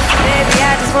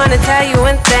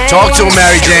 Talk to him,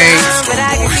 Mary Jane.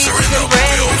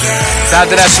 Shout out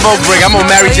to that smoke break. I'm on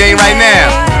Mary Jane right now.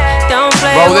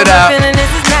 Roll it out.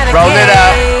 Roll it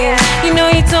out. You know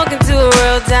you talking to a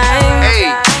real time.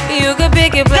 Hey. You could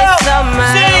pick it, but it's all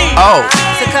mine. Oh.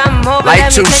 So come over, Light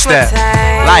let me take my two-step.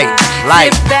 time.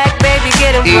 Light. Sit back, baby,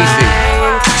 get a Easy.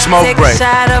 wine. Smoke Take break. a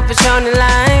shot up a on the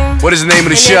line. What is the name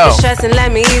of the And show? if you're stressing,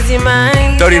 let me ease your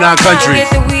mind. 39 countries.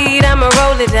 Get the weed, I'ma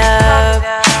roll it up.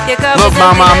 Your cup Look, is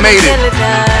mama, empty, I let me made it. fill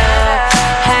up.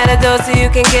 Had a dose so you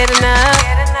can get enough.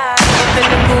 Up in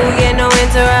the mood, yeah, no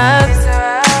interrupts.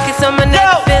 Get some of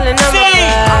that feeling of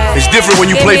a It's different when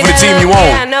you play for the team you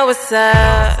own. I know what's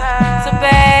up. So,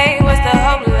 babe, what's the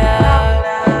whole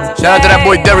love? Shout out to that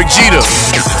boy Derek Jeter.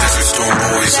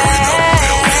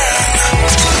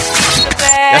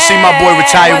 Y'all see my boy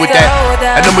retire with that.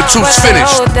 That number 2's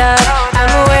finished.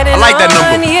 I like that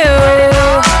number.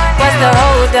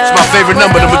 It's my favorite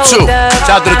number, number 2.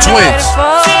 Shout out to the Twins.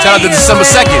 Shout out to December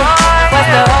 2nd.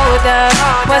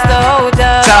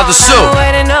 Shout out to Sue.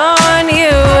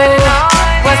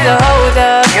 What's the hold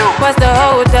up? What's the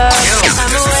hold up?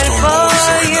 I'm waiting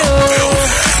for you.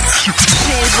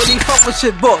 She ain't really fuck with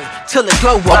shit, boy, till it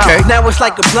glow up. Okay. Now it's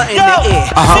like a blunt in the air.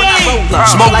 When I roll up,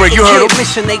 Smoke break, you heard him.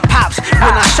 Mission they pops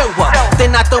when I show up.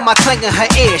 Then I throw my tongue in her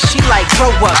ear. She like grow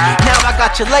up. Now I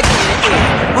got your leg in the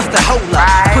air. What's the hold up?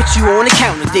 Put you on the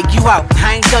counter, dig you out.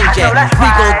 I ain't done yet. We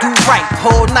gon' do right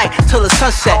whole night till the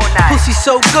sunset. Pussy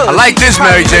so good. I like this,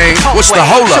 Mary Jane. What's the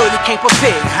hold up? Shorty can't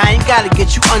prepare. I ain't gotta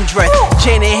get you undressed.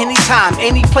 Jane at any time,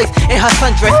 any place in her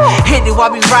sundress. Hit it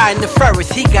while we riding the Ferris.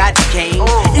 He got game.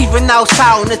 Even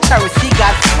outside on the terrace, he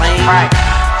got flame.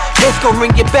 Let's go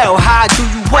ring your bell. How do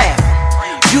you well?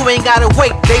 You ain't gotta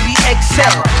wait, baby, excel.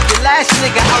 The last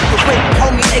nigga out the way,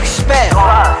 homie, expel.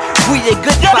 We a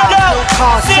good vibe, no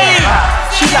concept.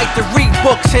 She like to read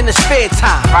books in the spare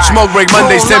time. Smoke break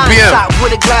Mondays 10 p.m.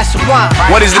 With a glass of wine.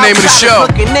 What is the name of the show?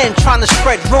 Looking in, trying to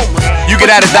spread rumors. You get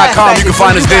at it.com, you can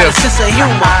find us there.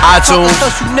 iTunes.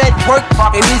 Social network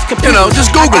and these computers. You know,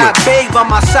 just Google I it. got babe by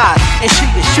my side, and she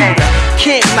the shooter.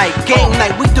 Camp night, game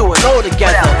night, we do it all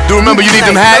together. Do remember you need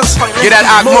them hats? Get at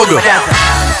Akmuga.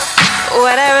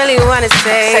 What I really wanna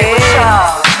say is,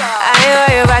 I ain't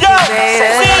worried about you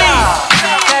say.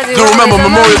 Do remember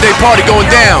Memorial Day party going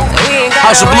down.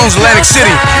 House of Blues, Atlantic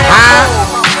City.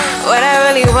 What I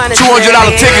really wanna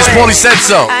 $200 tickets, Paulie said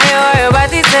so. I ain't worried about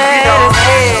these haters,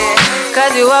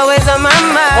 cause you always on my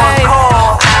mind.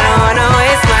 I don't wanna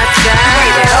waste my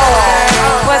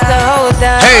time. What's the hold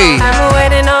up? Hey, I'm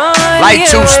waiting on light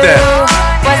you. two-step.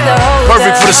 What's the hold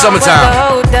Perfect up? for the summertime. What's the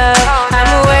hold up?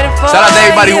 I'm waiting for Shout out to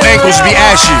everybody who ankles be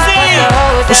ashy.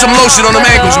 Put some lotion on them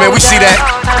ankles, man. We see that.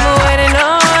 I'm waiting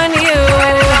on you.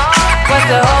 What's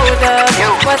the hold up?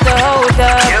 What's the hold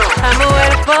up? I'm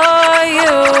waiting for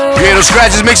you. You hear those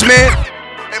scratches, mix man?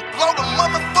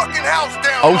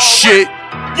 Oh shit.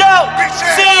 Yo,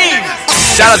 see.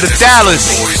 Shout out to Dallas.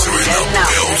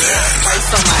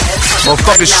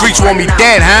 Motherfucking streets want me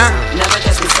dead, huh?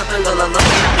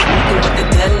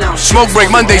 Smoke break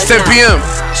Mondays 10 p.m.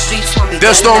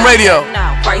 Deathstone Radio.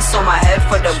 Price on my head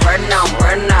for the burn now.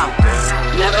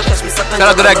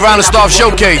 Shout out to that Ground and Starve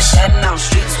Showcase.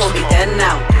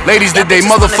 Ladies did they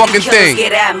motherfucking thing.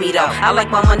 Get at me though. I like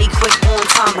my money quick, on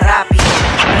time, rápido.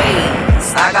 Hey,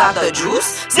 juice. I got the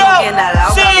juice. Smoking that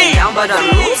out, got me down, but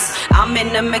I'm loose. I'm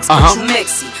in the mix, but you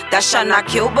mixy. That shall not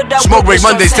kill, but that Smoke break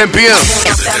Mondays, 10 p.m.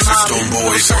 Stone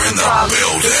boys are in the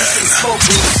building.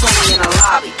 In the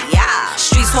lobby, yeah.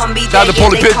 Streets want me. Shout out to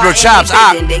Paulie Pittsburgh Chops.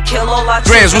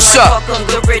 Grands, what's up?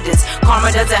 Good riddance.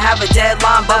 Karma doesn't have a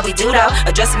deadline, but we do that.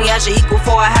 Address me as your equal,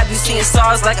 for I have you seeing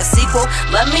stars like a sequel.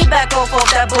 Let me back off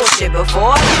that bullshit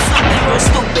before I do something real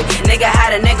stupid. Nigga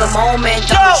had a nigga moment.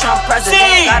 Donald Trump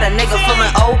president. Got a nigga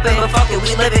feeling open, but fuck it,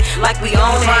 we live it like we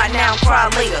own it. Right now, cry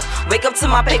later. Wake up to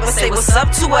my paper, say what's up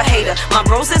to a hater. My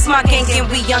bros is my gang, and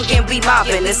we young and we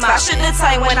mobbing. It's my shit the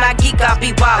time when I geek, I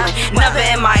be wildin'. Never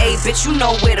MIA, bitch, you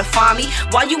know where to find me.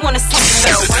 Why you wanna see me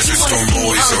fail? Why you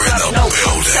wanna see me hung up? No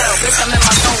hotel, bitch, I'm in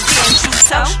my zone, can't you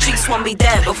tell? Streets want me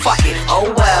dead, but fuck it,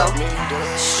 oh well.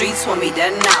 Streets want me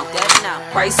dead now.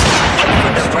 Price on my head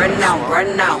for the burn now.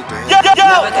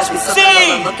 Never catch me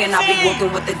something looking, I be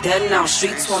walking with the dead now.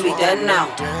 Streets want me dead now.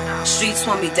 Streets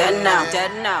want me dead now.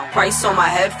 Price on my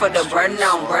head for the burn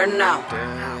now.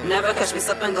 Never catch me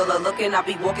slipping, good looking, I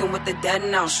be walking with the dead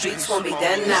now. Streets want me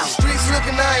dead now. Streets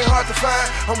looking, I ain't hard to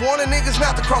find. I'm warning niggas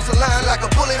not to cross the line like a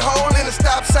bullet hole in a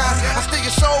stop sign. I steal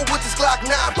your soul with this Glock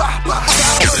 9.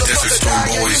 The Desert Storm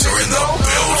boys are in the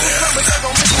building.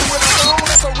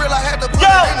 That's so real, I had to put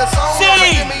it in the song.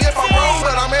 Forgive me if I'm wrong,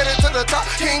 but I'm headed to the top.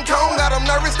 King Kong got them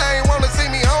nervous, they ain't wanna see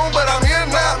me home, but I'm here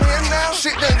now.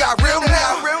 Shit done got real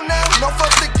now. No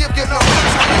fuck the gift, give no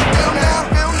fucks. How you feel now?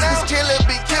 This killer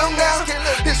be killed now.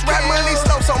 This rap money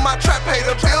slow, so my trap pay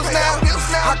the bills now.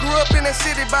 I grew up in the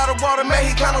city by the water.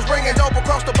 Mexicanos bringing dope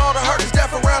across the border. Heard it's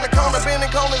death around the corner. Been in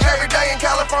corners every day in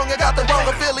California. Got the wrong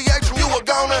affiliation, you a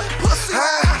goner.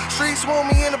 Streets want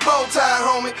me in a bow tie,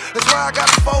 homie. That's why I got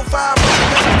the 4-5. Down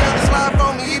the slide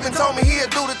for me. Even told me he'd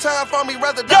do the time for me.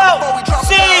 Rather die before we drop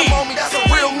the time on me. That's a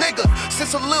real nigga.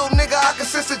 Since a little nigga, I can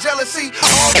sense the jealousy.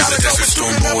 All gotta go, but you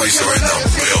can never get a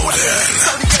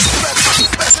legacy.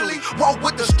 Especially walk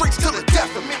with the streets to the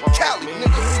death of me, Cali,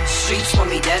 nigga. Streets want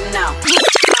me dead now.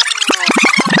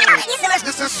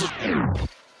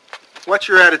 What's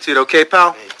your attitude, okay,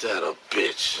 pal? Ain't that a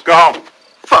bitch? Go home.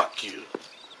 Fuck you.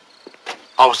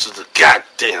 Officers of the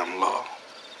goddamn law.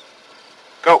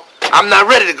 Go. I'm not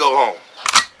ready to go home.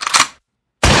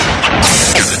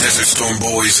 The Desert Storm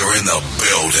boys are in the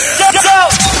building.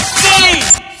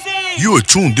 You are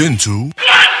tuned into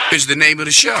is the name of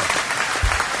the show.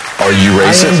 Are you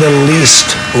racist? I am the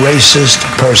least racist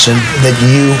person that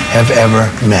you have ever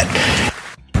met.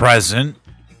 Present.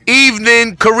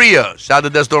 Evening Korea. Shout out to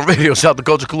Death Storm Radio. Shout out to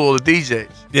Culture Clue, all the DJs.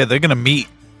 Yeah, they're gonna meet.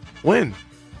 When?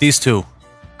 These two.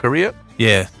 Korea?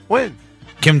 Yeah. When?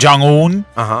 Kim Jong-un.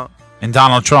 And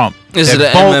Donald Trump. Is it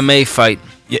an MMA fight?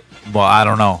 Yeah. Well, I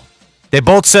don't know. They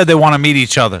both said they want to meet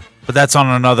each other, but that's on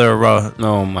another.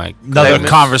 Oh my. Another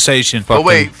conversation. Fucking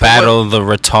wait, battle the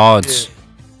retards.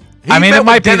 Yeah. I mean, it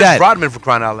might be Dennis that. Rodman for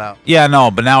crying out loud. Yeah,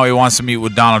 no, but now he wants to meet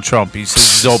with Donald Trump. He says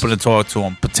he's open to talk to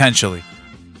him, potentially.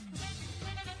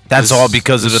 That's all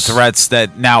because of the threats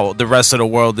that now the rest of the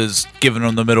world is giving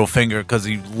him the middle finger because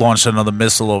he launched another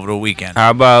missile over the weekend.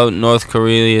 How about North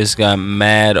Korea's got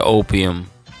mad opium?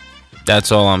 That's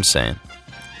all I'm saying.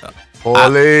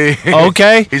 Paulie.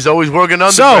 Okay. He's always working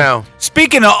underground. So,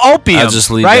 speaking of opium, I'll just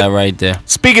leave that right there.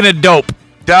 Speaking of dope.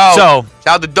 Dope. So, shout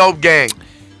out to Dope Gang.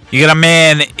 You got a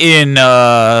man in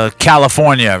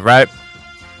California, right?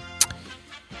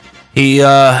 He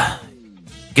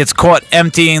gets caught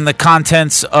emptying the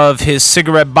contents of his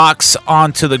cigarette box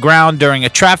onto the ground during a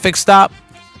traffic stop.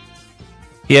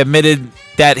 He admitted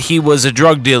that he was a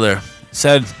drug dealer.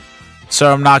 Said,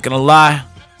 "Sir, I'm not going to lie.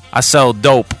 I sell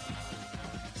dope."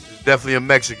 He's definitely a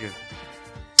Mexican.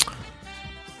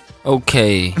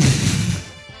 Okay.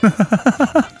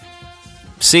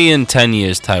 See you in 10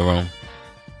 years, Tyrone.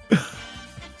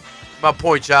 My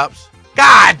point, Chops.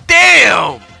 God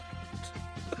damn!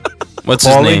 What's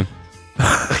his name?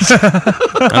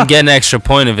 I'm getting an extra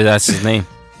point if that's his name.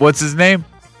 What's his name?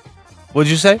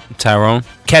 What'd you say? Tyrone.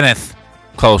 Kenneth.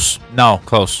 Close. No.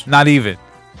 Close. Not even.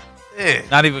 Yeah.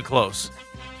 Not even close.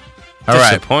 All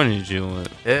right. Disappointed you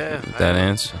with that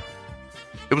answer.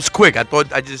 It was quick. I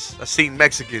thought I seen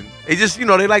Mexican. They just, they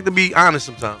like to be honest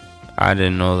sometimes. I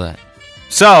didn't know that.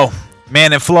 So,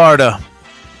 man in Florida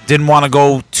didn't want to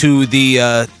go to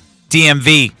the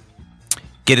DMV,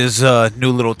 get his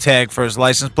new little tag for his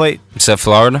license plate. Is that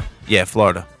Florida? Yeah,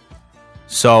 Florida.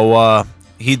 So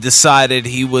he decided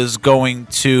he was going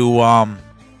to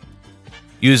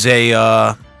use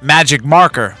a magic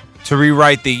marker to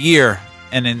rewrite the year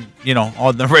and then,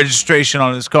 on the registration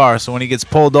on his car. So when he gets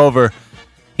pulled over,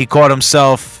 he caught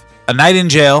himself a night in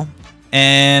jail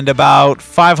and about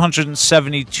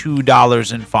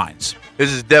 $572 in fines.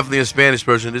 This is definitely a Spanish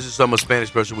person. This is something a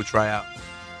Spanish person would try out.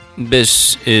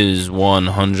 This is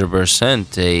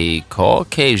 100% a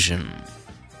Caucasian.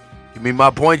 Give me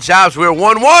my point, Chops. We're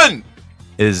 1-1.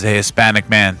 It is a Hispanic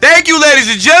man. Thank you,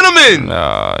 ladies and gentlemen.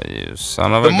 You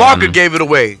son of a The marker gun. gave it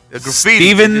away. The graffiti.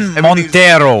 Steven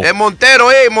Montero. Hey, Montero.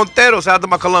 Hey, Montero. Shout out to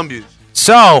my Colombians.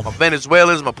 So, My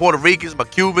Venezuelans, my Puerto Ricans, my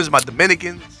Cubans, my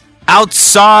Dominicans.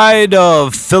 outside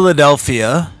of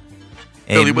Philadelphia,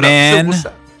 Philly, a what up? man What's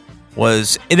up?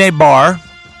 was in a bar,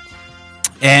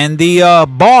 and the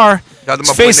bar Shout out to is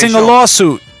my boy facing a Nate Shaw.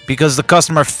 lawsuit because the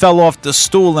customer fell off the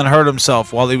stool and hurt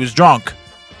himself while he was drunk.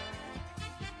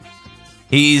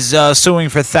 He's suing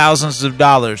for thousands of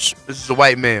dollars. This is a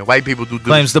white man. White people do.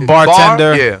 Claims the Bar?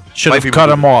 bartender Yeah. should White have people cut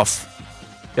do him this. off.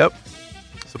 Yep.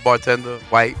 It's a bartender.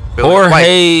 White. White.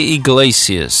 Jorge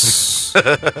Iglesias.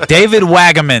 David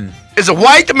Wagaman. It's a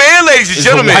white man, ladies and Is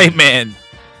gentlemen. a white man.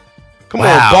 Come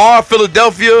Wow. on, Bar,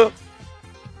 Philadelphia.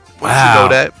 Why don't you know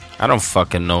that? I don't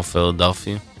fucking know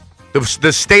Philadelphia.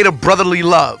 The state of brotherly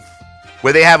love,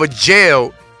 where they have a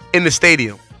jail in the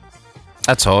stadium.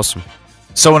 That's awesome.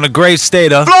 So in the great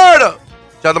state of Florida.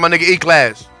 Shout out to my nigga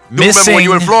E-Class. Do remember when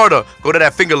you in Missing- Florida, go to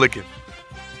that finger licking.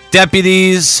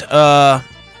 deputies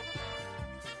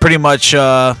pretty much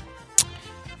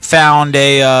found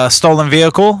a stolen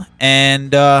vehicle,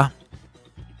 and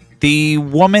the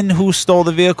woman who stole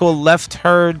the vehicle left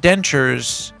her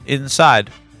dentures inside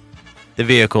the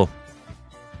vehicle.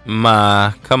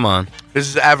 Ma, come on. This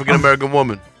is an African American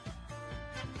woman.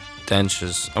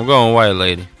 Dentures. I'm going white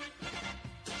lady.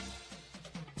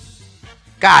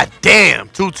 God damn.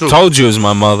 2-2. Told you it was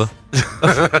my mother.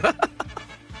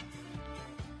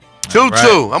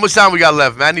 2-2. How much time we got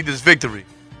left, man? I need this victory.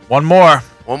 One more.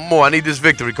 One more. I need this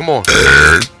victory. Come on.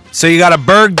 So you got a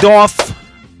Bergdorf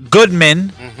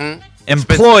Goodman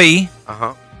employee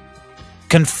Uh-huh.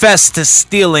 confessed to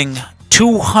stealing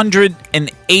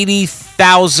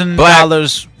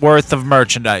 $280,000 worth of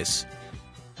merchandise.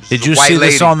 Did you White see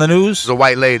this lady. on the news? It's a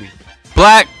white lady.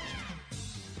 Black.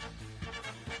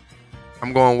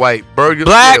 I'm going white. Burger.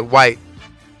 Black. Yeah, white.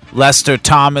 Lester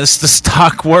Thomas, the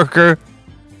stock worker,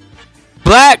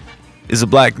 Black. is a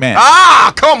black man.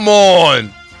 Ah, come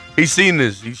on. He's seen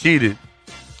this. He cheated.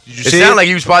 Did you It see sounded it? like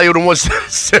he was probably the one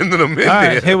sending them in All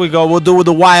there. right, here we go. We'll do with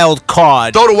the wild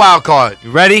card. Throw the wild card.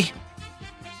 You ready?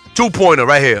 2-pointer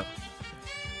right here.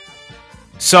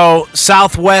 So,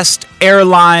 Southwest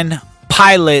airline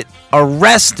pilot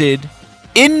arrested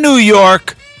in New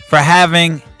York for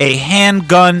having a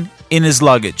handgun in his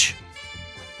luggage.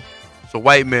 It's a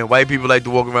white man. White people like to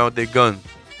walk around with their guns.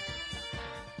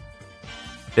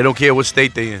 They don't care what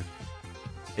state they in.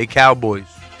 They cowboys.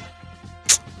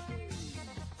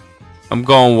 I'm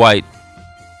going white.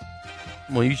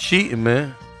 Well, you cheating,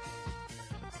 man.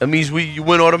 That means you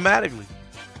win automatically.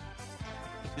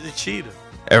 He's a cheater.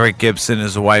 Eric Gibson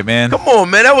is a white man. Come on,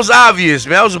 man. That was obvious,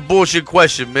 man. That was a bullshit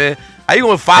question, man. How you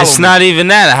gonna follow It's me? not even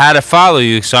that. I had to follow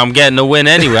you, so I'm getting a win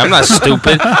anyway. I'm not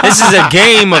stupid. This is a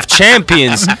game of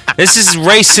champions. This is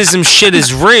racism shit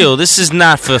is real. This is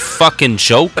not for fucking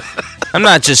joke. I'm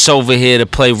not just over here to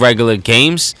play regular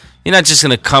games. You're not just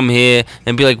gonna come here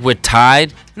and be like, we're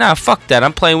tied. Nah, fuck that.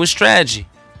 I'm playing with strategy.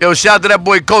 Yo, shout out to that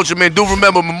boy Culture, man. Do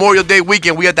remember Memorial Day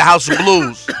weekend, we at the House of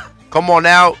Blues. Come on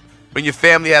out. Bring your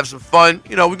family, have some fun.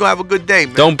 You know, we're gonna have a good day,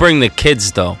 man. Don't bring the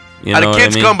kids though. You know the what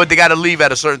kids I mean? come, but they gotta leave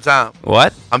at a certain time.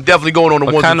 What? I'm definitely going on the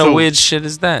What 1 kind to of 2. weird shit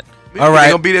is that? All right.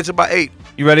 They're gonna be there till about 8.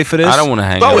 You ready for this? I don't want to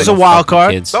hang Throw out it. with It's a no wild fucking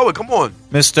card. kids. Throw it, come on.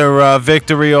 Mr.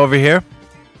 Victory over here.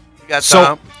 You got So,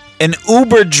 time. an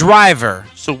Uber driver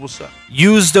So what's up?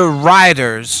 used a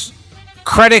rider's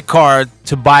credit card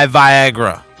to buy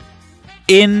Viagra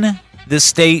in the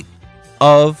state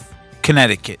of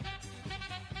Connecticut.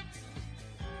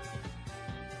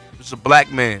 It's a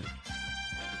black man.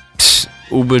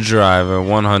 Uber driver,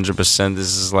 100%.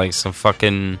 This is like some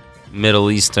fucking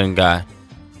Middle Eastern guy.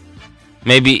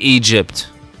 Maybe Egypt.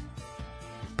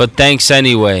 But thanks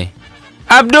anyway.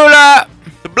 Abdullah!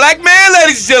 The black man,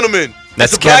 ladies and gentlemen.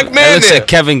 That's a black That man looks there. like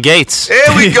Kevin Gates.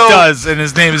 There we He go. does, and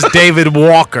his name is David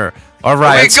Walker. All There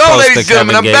right, we go, close ladies to and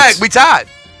gentlemen. I'm Kevin back. Gates. We tied.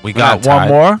 we We're got not one tied.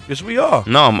 more. Yes, we are.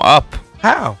 No, I'm up.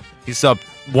 How? He's up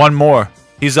one more.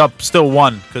 He's up still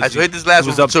one. 'cause All right, so he- hit this last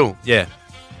he was one up for 2. Yeah.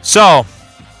 So,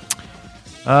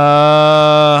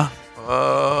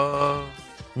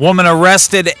 woman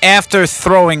arrested after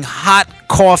throwing hot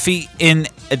coffee in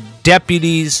a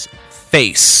deputy's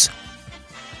face.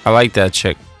 I like that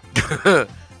chick.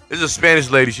 This is a Spanish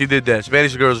lady. She did that.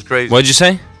 Spanish girls are crazy. What'd you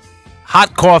say?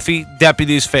 Hot coffee,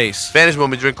 deputy's face. Spanish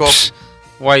woman drink coffee.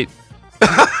 White.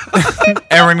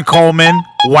 Erin Coleman,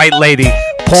 white lady.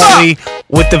 Paulie,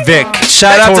 with the Vic.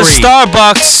 Shout out to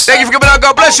Starbucks. Thank you for coming out.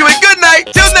 God bless you and good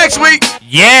night. Till next week.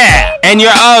 Yeah. And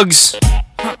your Uggs.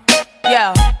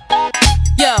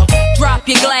 Yo, drop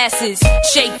your glasses,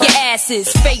 shake your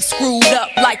asses, face screwed up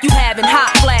like you having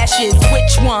hot flashes.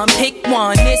 Which one? Pick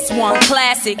one, this one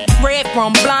classic. Red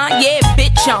from blind, yeah,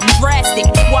 bitch, I'm drastic.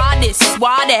 Why this,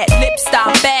 why that, lip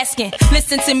stop asking.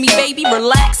 Listen to me, baby,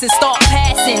 relax and start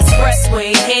passing.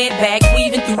 Expressway, head back,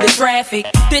 weaving through the traffic.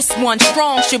 This one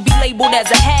strong should be labeled as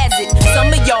a hazard.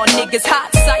 Some of y'all niggas hot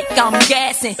psych, I'm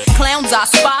gassing. Clowns, I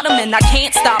spot them and I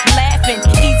can't stop laughing.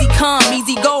 Easy come,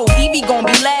 easy go, Evie gon'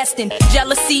 be lasting.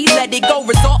 Jealousy, let it go,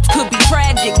 results could be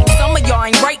tragic. Some of y'all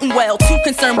ain't writing well, too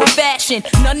concerned with fashion.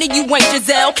 None of you ain't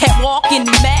Giselle, can't walk and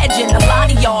imagine. A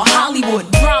lot of y'all Hollywood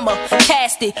drama,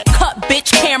 cast it. Cut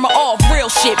bitch camera off, real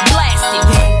shit blasted.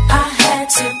 I had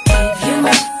to give you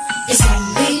my, it's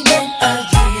only been a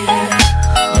year.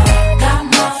 Now I got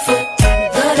my foot through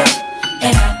the door,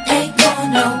 and I ain't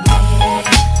going nowhere.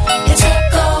 It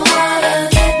took a while to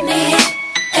get me here,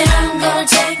 and I'm gonna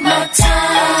take my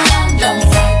time. Don't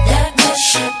fight that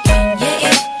bullshit in your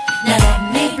ear. Now let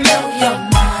me blow your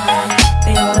mind.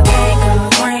 They ought to break her,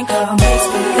 rank her,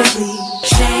 basically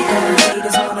shake her.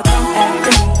 Haters wanna come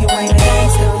after me. You ain't a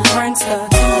gangster, prankster,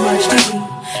 too much to be.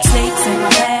 Snakes in my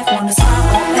path wanna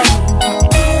smile at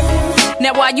me.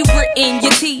 Now why you gritting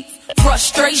your teeth?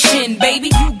 Frustration, baby,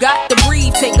 you got to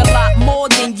breathe. Take a lot more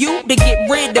than you to get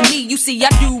rid of me. You see, I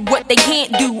do what they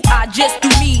can't do. I just do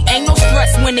me. Ain't no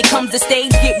stress when it comes to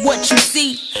stage. Get what you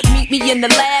see. Meet me in the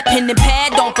lab, pen and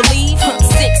pad, don't believe.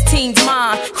 16's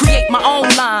mine. Create my own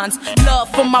lines. Love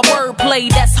for my wordplay,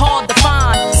 that's hard to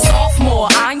find. Sophomore,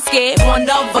 I ain't scared, one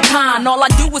of a kind. All I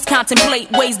do is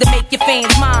contemplate ways to make your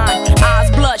fans mine.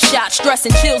 Eyes bloodshot, stress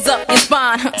and chills up your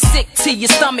spine. Sick to your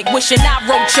stomach, wishing I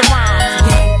wrote your rhymes.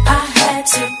 I had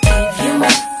to give you my,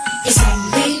 it's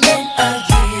only been a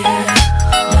year.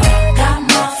 Now I got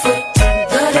my foot through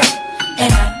the door,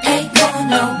 and I ain't going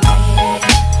nowhere.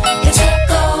 It took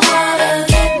a while to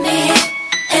get me here,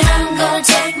 and I'm gonna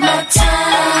take my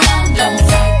time. Don't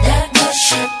fight that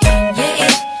bullshit in your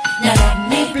ear. Now let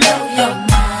me blow your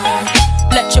mind.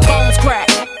 Let your bones crack,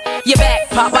 your back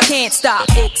pop, I can't stop.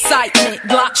 Excitement,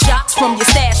 Glock shots from your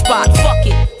stash spot. Fuck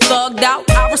it, thugged out,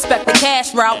 I respect the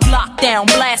cash route. Lockdown,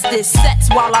 blast this sets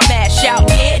while I mash out.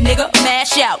 Yeah, nigga,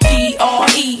 mash out.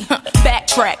 D-R-E,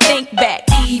 backtrack, think back.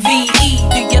 E-V-E,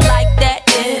 do you like that?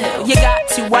 Yeah, you got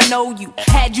to, I know you.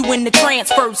 Had you in the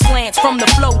trance, first glance from the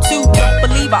flow too. Don't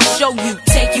believe I'll show you,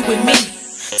 take you with me.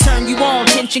 Turn you on,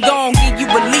 tension gone, give you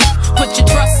relief. Put your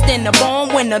trust in the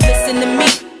born winner, listen to me.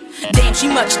 Damn, she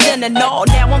much thinner, no,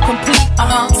 now I'm complete,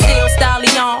 still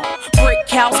stallion, brick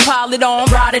house, pile it on,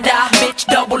 ride or die, bitch,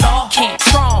 double R, can't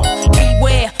strong,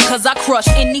 beware, cause I crush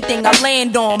anything I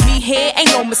land on, me here ain't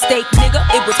no mistake, nigga,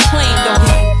 it was planned on.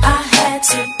 I had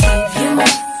to give you my,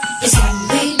 it's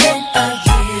only been a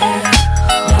year.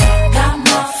 Now I got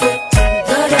my foot through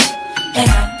the door, and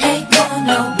I ain't going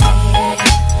nowhere.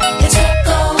 It took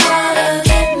a while to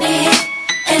get me here,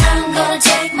 and I'm gonna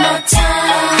take my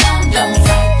time. Don't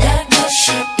fight that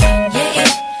bullshit in your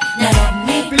ear. Now let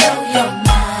me blow your mind.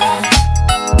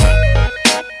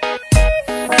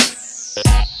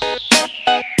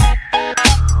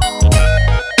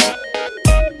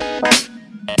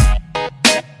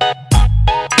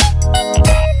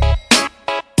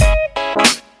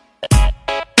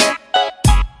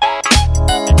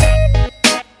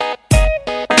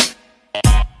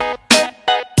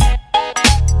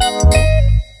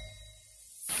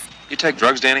 You take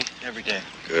drugs, Danny? Every day.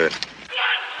 Good.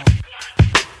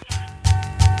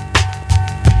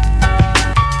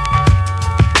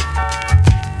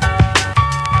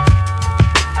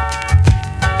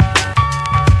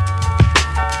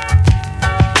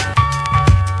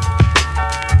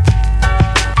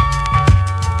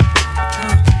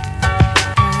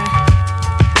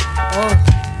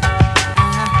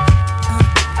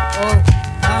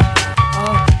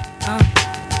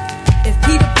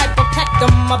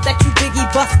 I bet you Biggie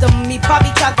bust him. He probably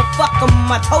tried to fuck him.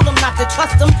 I told him not to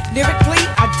trust him. Lyrically,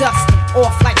 I dust him.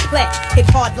 Off like pledge, hit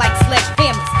hard like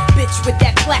sledgehammers. Bitch with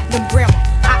that platinum grammar.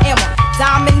 I am a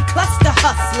diamond cluster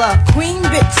hustler. Queen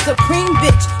bitch, supreme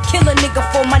bitch. Kill a nigga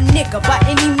for my nigga by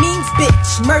any means,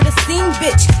 bitch. Murder scene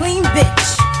bitch, clean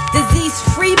bitch. Disease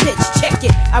free bitch, check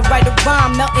it. I write a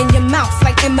rhyme, melt in your mouth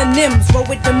like M&M's. Roll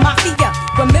with the mafia.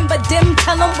 Remember them?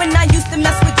 Tell them when I used to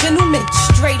mess with gentlemen.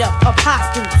 Straight up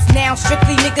apostles. Now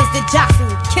strictly niggas that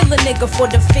jostle. Kill a nigga for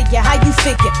the figure. How you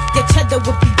figure? Your cheddar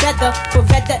would be better.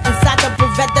 Beretta inside the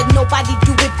Beretta. Nobody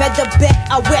do it better. Bet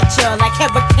I wet ya like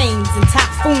hurricanes and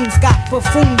typhoons. Got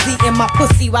buffoons eating my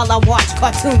pussy while I watch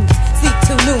cartoons. Sleep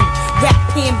till noon. Rap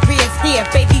hand beers Here,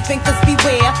 baby drinkers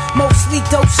beware. Mostly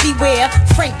dope she wear.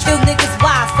 Frank kill niggas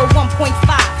wives for 1.5.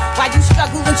 While you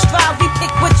struggle and strive, we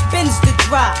pick which bins to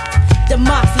drive. The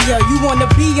mafia, you wanna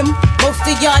be 'em? Most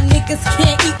of y'all niggas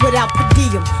can't eat without per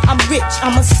diem. I'm rich,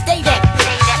 I'ma stay that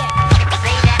bitch.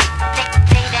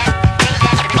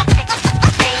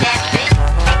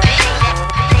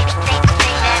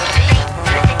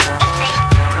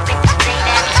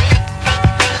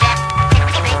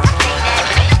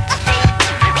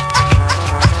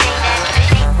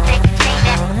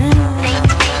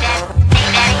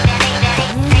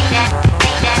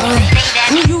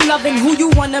 Who you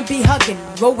wanna be hugging?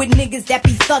 Roll with niggas that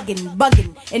be thuggin',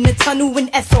 buggin'. In the tunnel in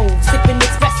Esso, sippin'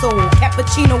 espresso,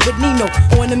 cappuccino with Nino.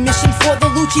 On a mission for the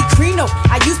Lucci Crino.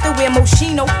 I used to wear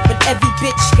Moschino, but every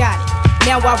bitch got it.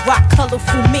 Now I rock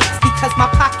colorful minks because my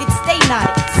pockets stay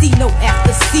knotted. C-note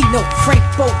after C-note, Frank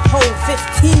Boat, hold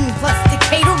 15 plus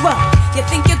Decatur. You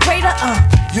think you're greater?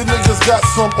 You niggas got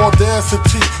some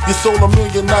audacity. You sold $1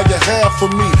 million, now you half for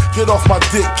me. Get off my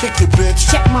dick, kick it, bitch.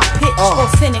 Check my pitch,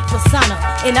 authentic persona.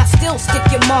 And I still stick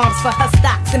your moms for her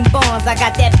stocks and bonds. I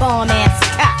got that bomb ass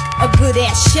cock, a good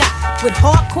ass shot. With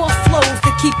hardcore flows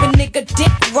to keep a nigga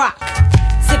dick rock.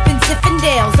 Sippin'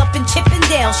 Zippendales, up in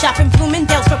Chippendale. Shopping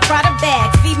Bloomingdale's for Prada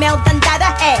bags. Female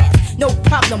Dundada has no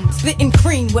problem splitting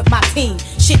cream with my team.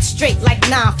 Shit straight like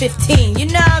 915, you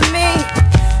know what I mean?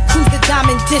 Cruise the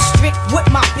Diamond District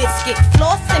with my biscuit.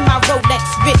 Floss in my Rolex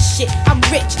rich shit. I'm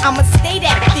rich, I'ma stay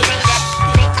that bitch.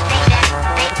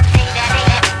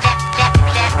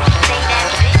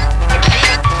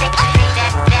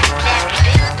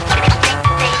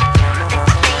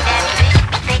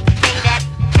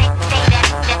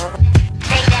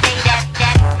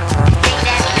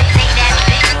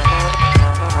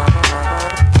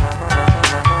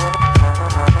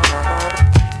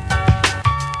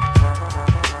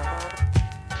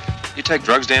 You take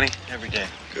drugs, Danny? Every day.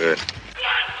 Good.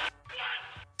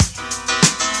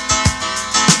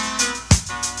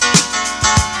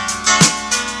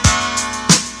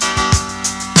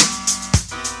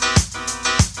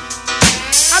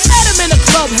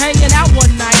 Hanging out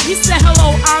one night, he said,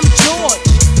 hello, I'm George.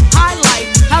 Hi, life,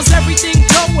 how's everything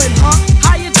going, huh?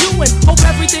 How you doing? Hope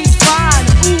everything's fine.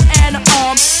 Ooh, and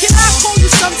can I call you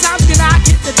sometimes? Can I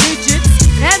get the digits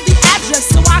and the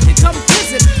address so I can come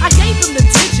visit? I gave him the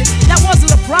digits, that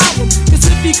wasn't a problem. Cause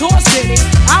if he caused any,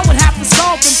 I would have to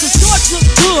solve them. Cause George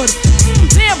looked good,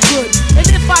 damn good. And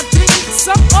if I didn't,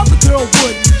 some other girl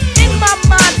would. In my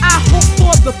mind, I hope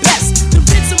for the best,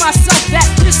 convincing myself that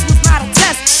this was not a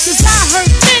test. Cause I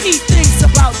heard many things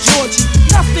about Georgie,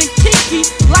 nothing kinky,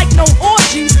 like no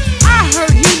orgies. I heard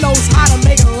he knows how to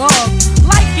make love,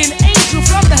 like an angel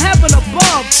from the heaven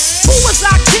above. Who was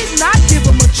I kidding? I'd give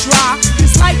him a try.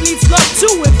 Cause life needs love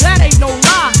too, and that ain't no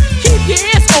lie. Keep your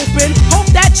ears open, hope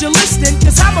that you're listening.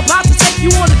 Cause I'm about to take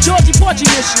you on a Georgie Porgy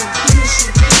mission.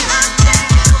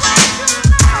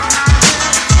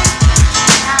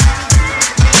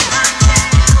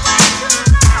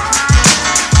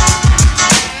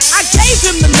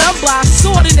 I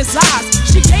saw it in his eyes.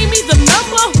 She gave me the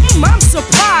number, I'm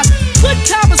surprised. Good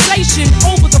conversation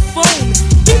over the phone.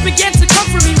 He began to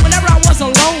comfort me whenever I was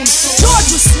alone. George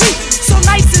was sweet, so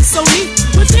nice and so neat.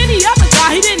 With any other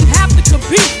guy, he didn't have to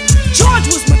compete. George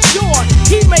was mature,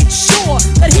 he made sure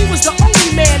that he was the only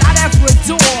man I'd ever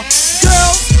adore.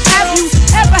 Girls, have you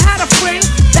ever had a friend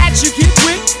that you get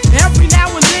with every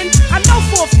now and then? I know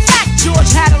for a fact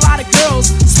George had a lot of girls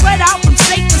spread out from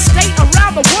state to state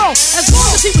around the world. As long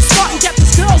as he was smart and kept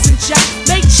his girls in check,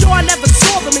 made sure I never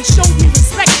saw them and showed me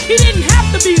respect. He didn't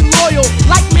have to be loyal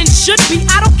like men should be.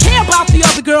 I don't care about the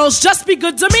other girls, just be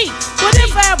good to me. But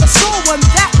if I ever saw one,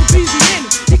 that would be the end.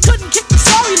 He couldn't kick the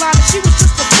storyline and she was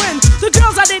just a friend. The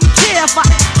girls I didn't care if I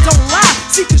don't lie.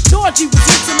 See, cause Georgie was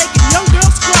into making young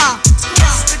girls cry.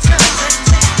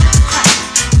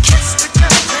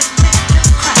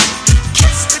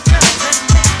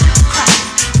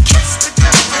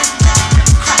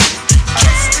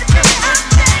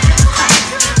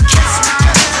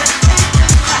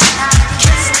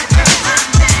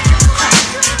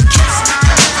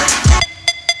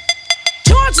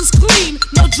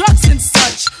 Drugs and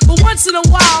such, but once in a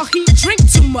while he drink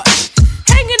too much.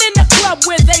 Hanging in the club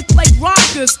where they play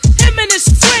rockers, him and his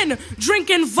friend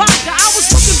drinking vodka. I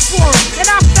was looking for him and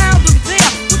I found him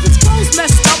there with his clothes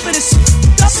messed up and his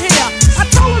up hair. I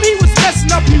told him he was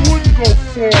messing up, he wouldn't go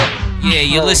far. Yeah,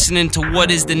 you're listening to What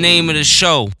Is the Name of the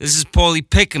Show. This is Paulie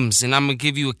Pickums, and I'm gonna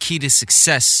give you a key to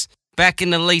success. Back in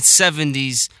the late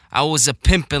 70s, I was a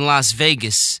pimp in Las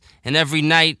Vegas. And every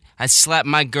night, I'd slap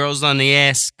my girls on the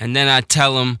ass, and then I'd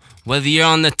tell them, whether you're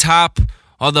on the top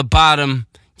or the bottom,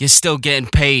 you're still getting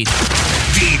paid.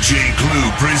 DJ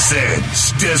Clue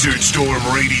presents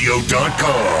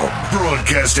DesertStormRadio.com,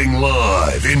 broadcasting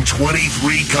live in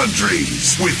 23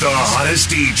 countries with the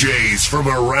hottest DJs from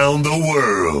around the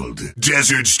world.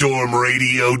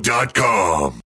 DesertStormRadio.com.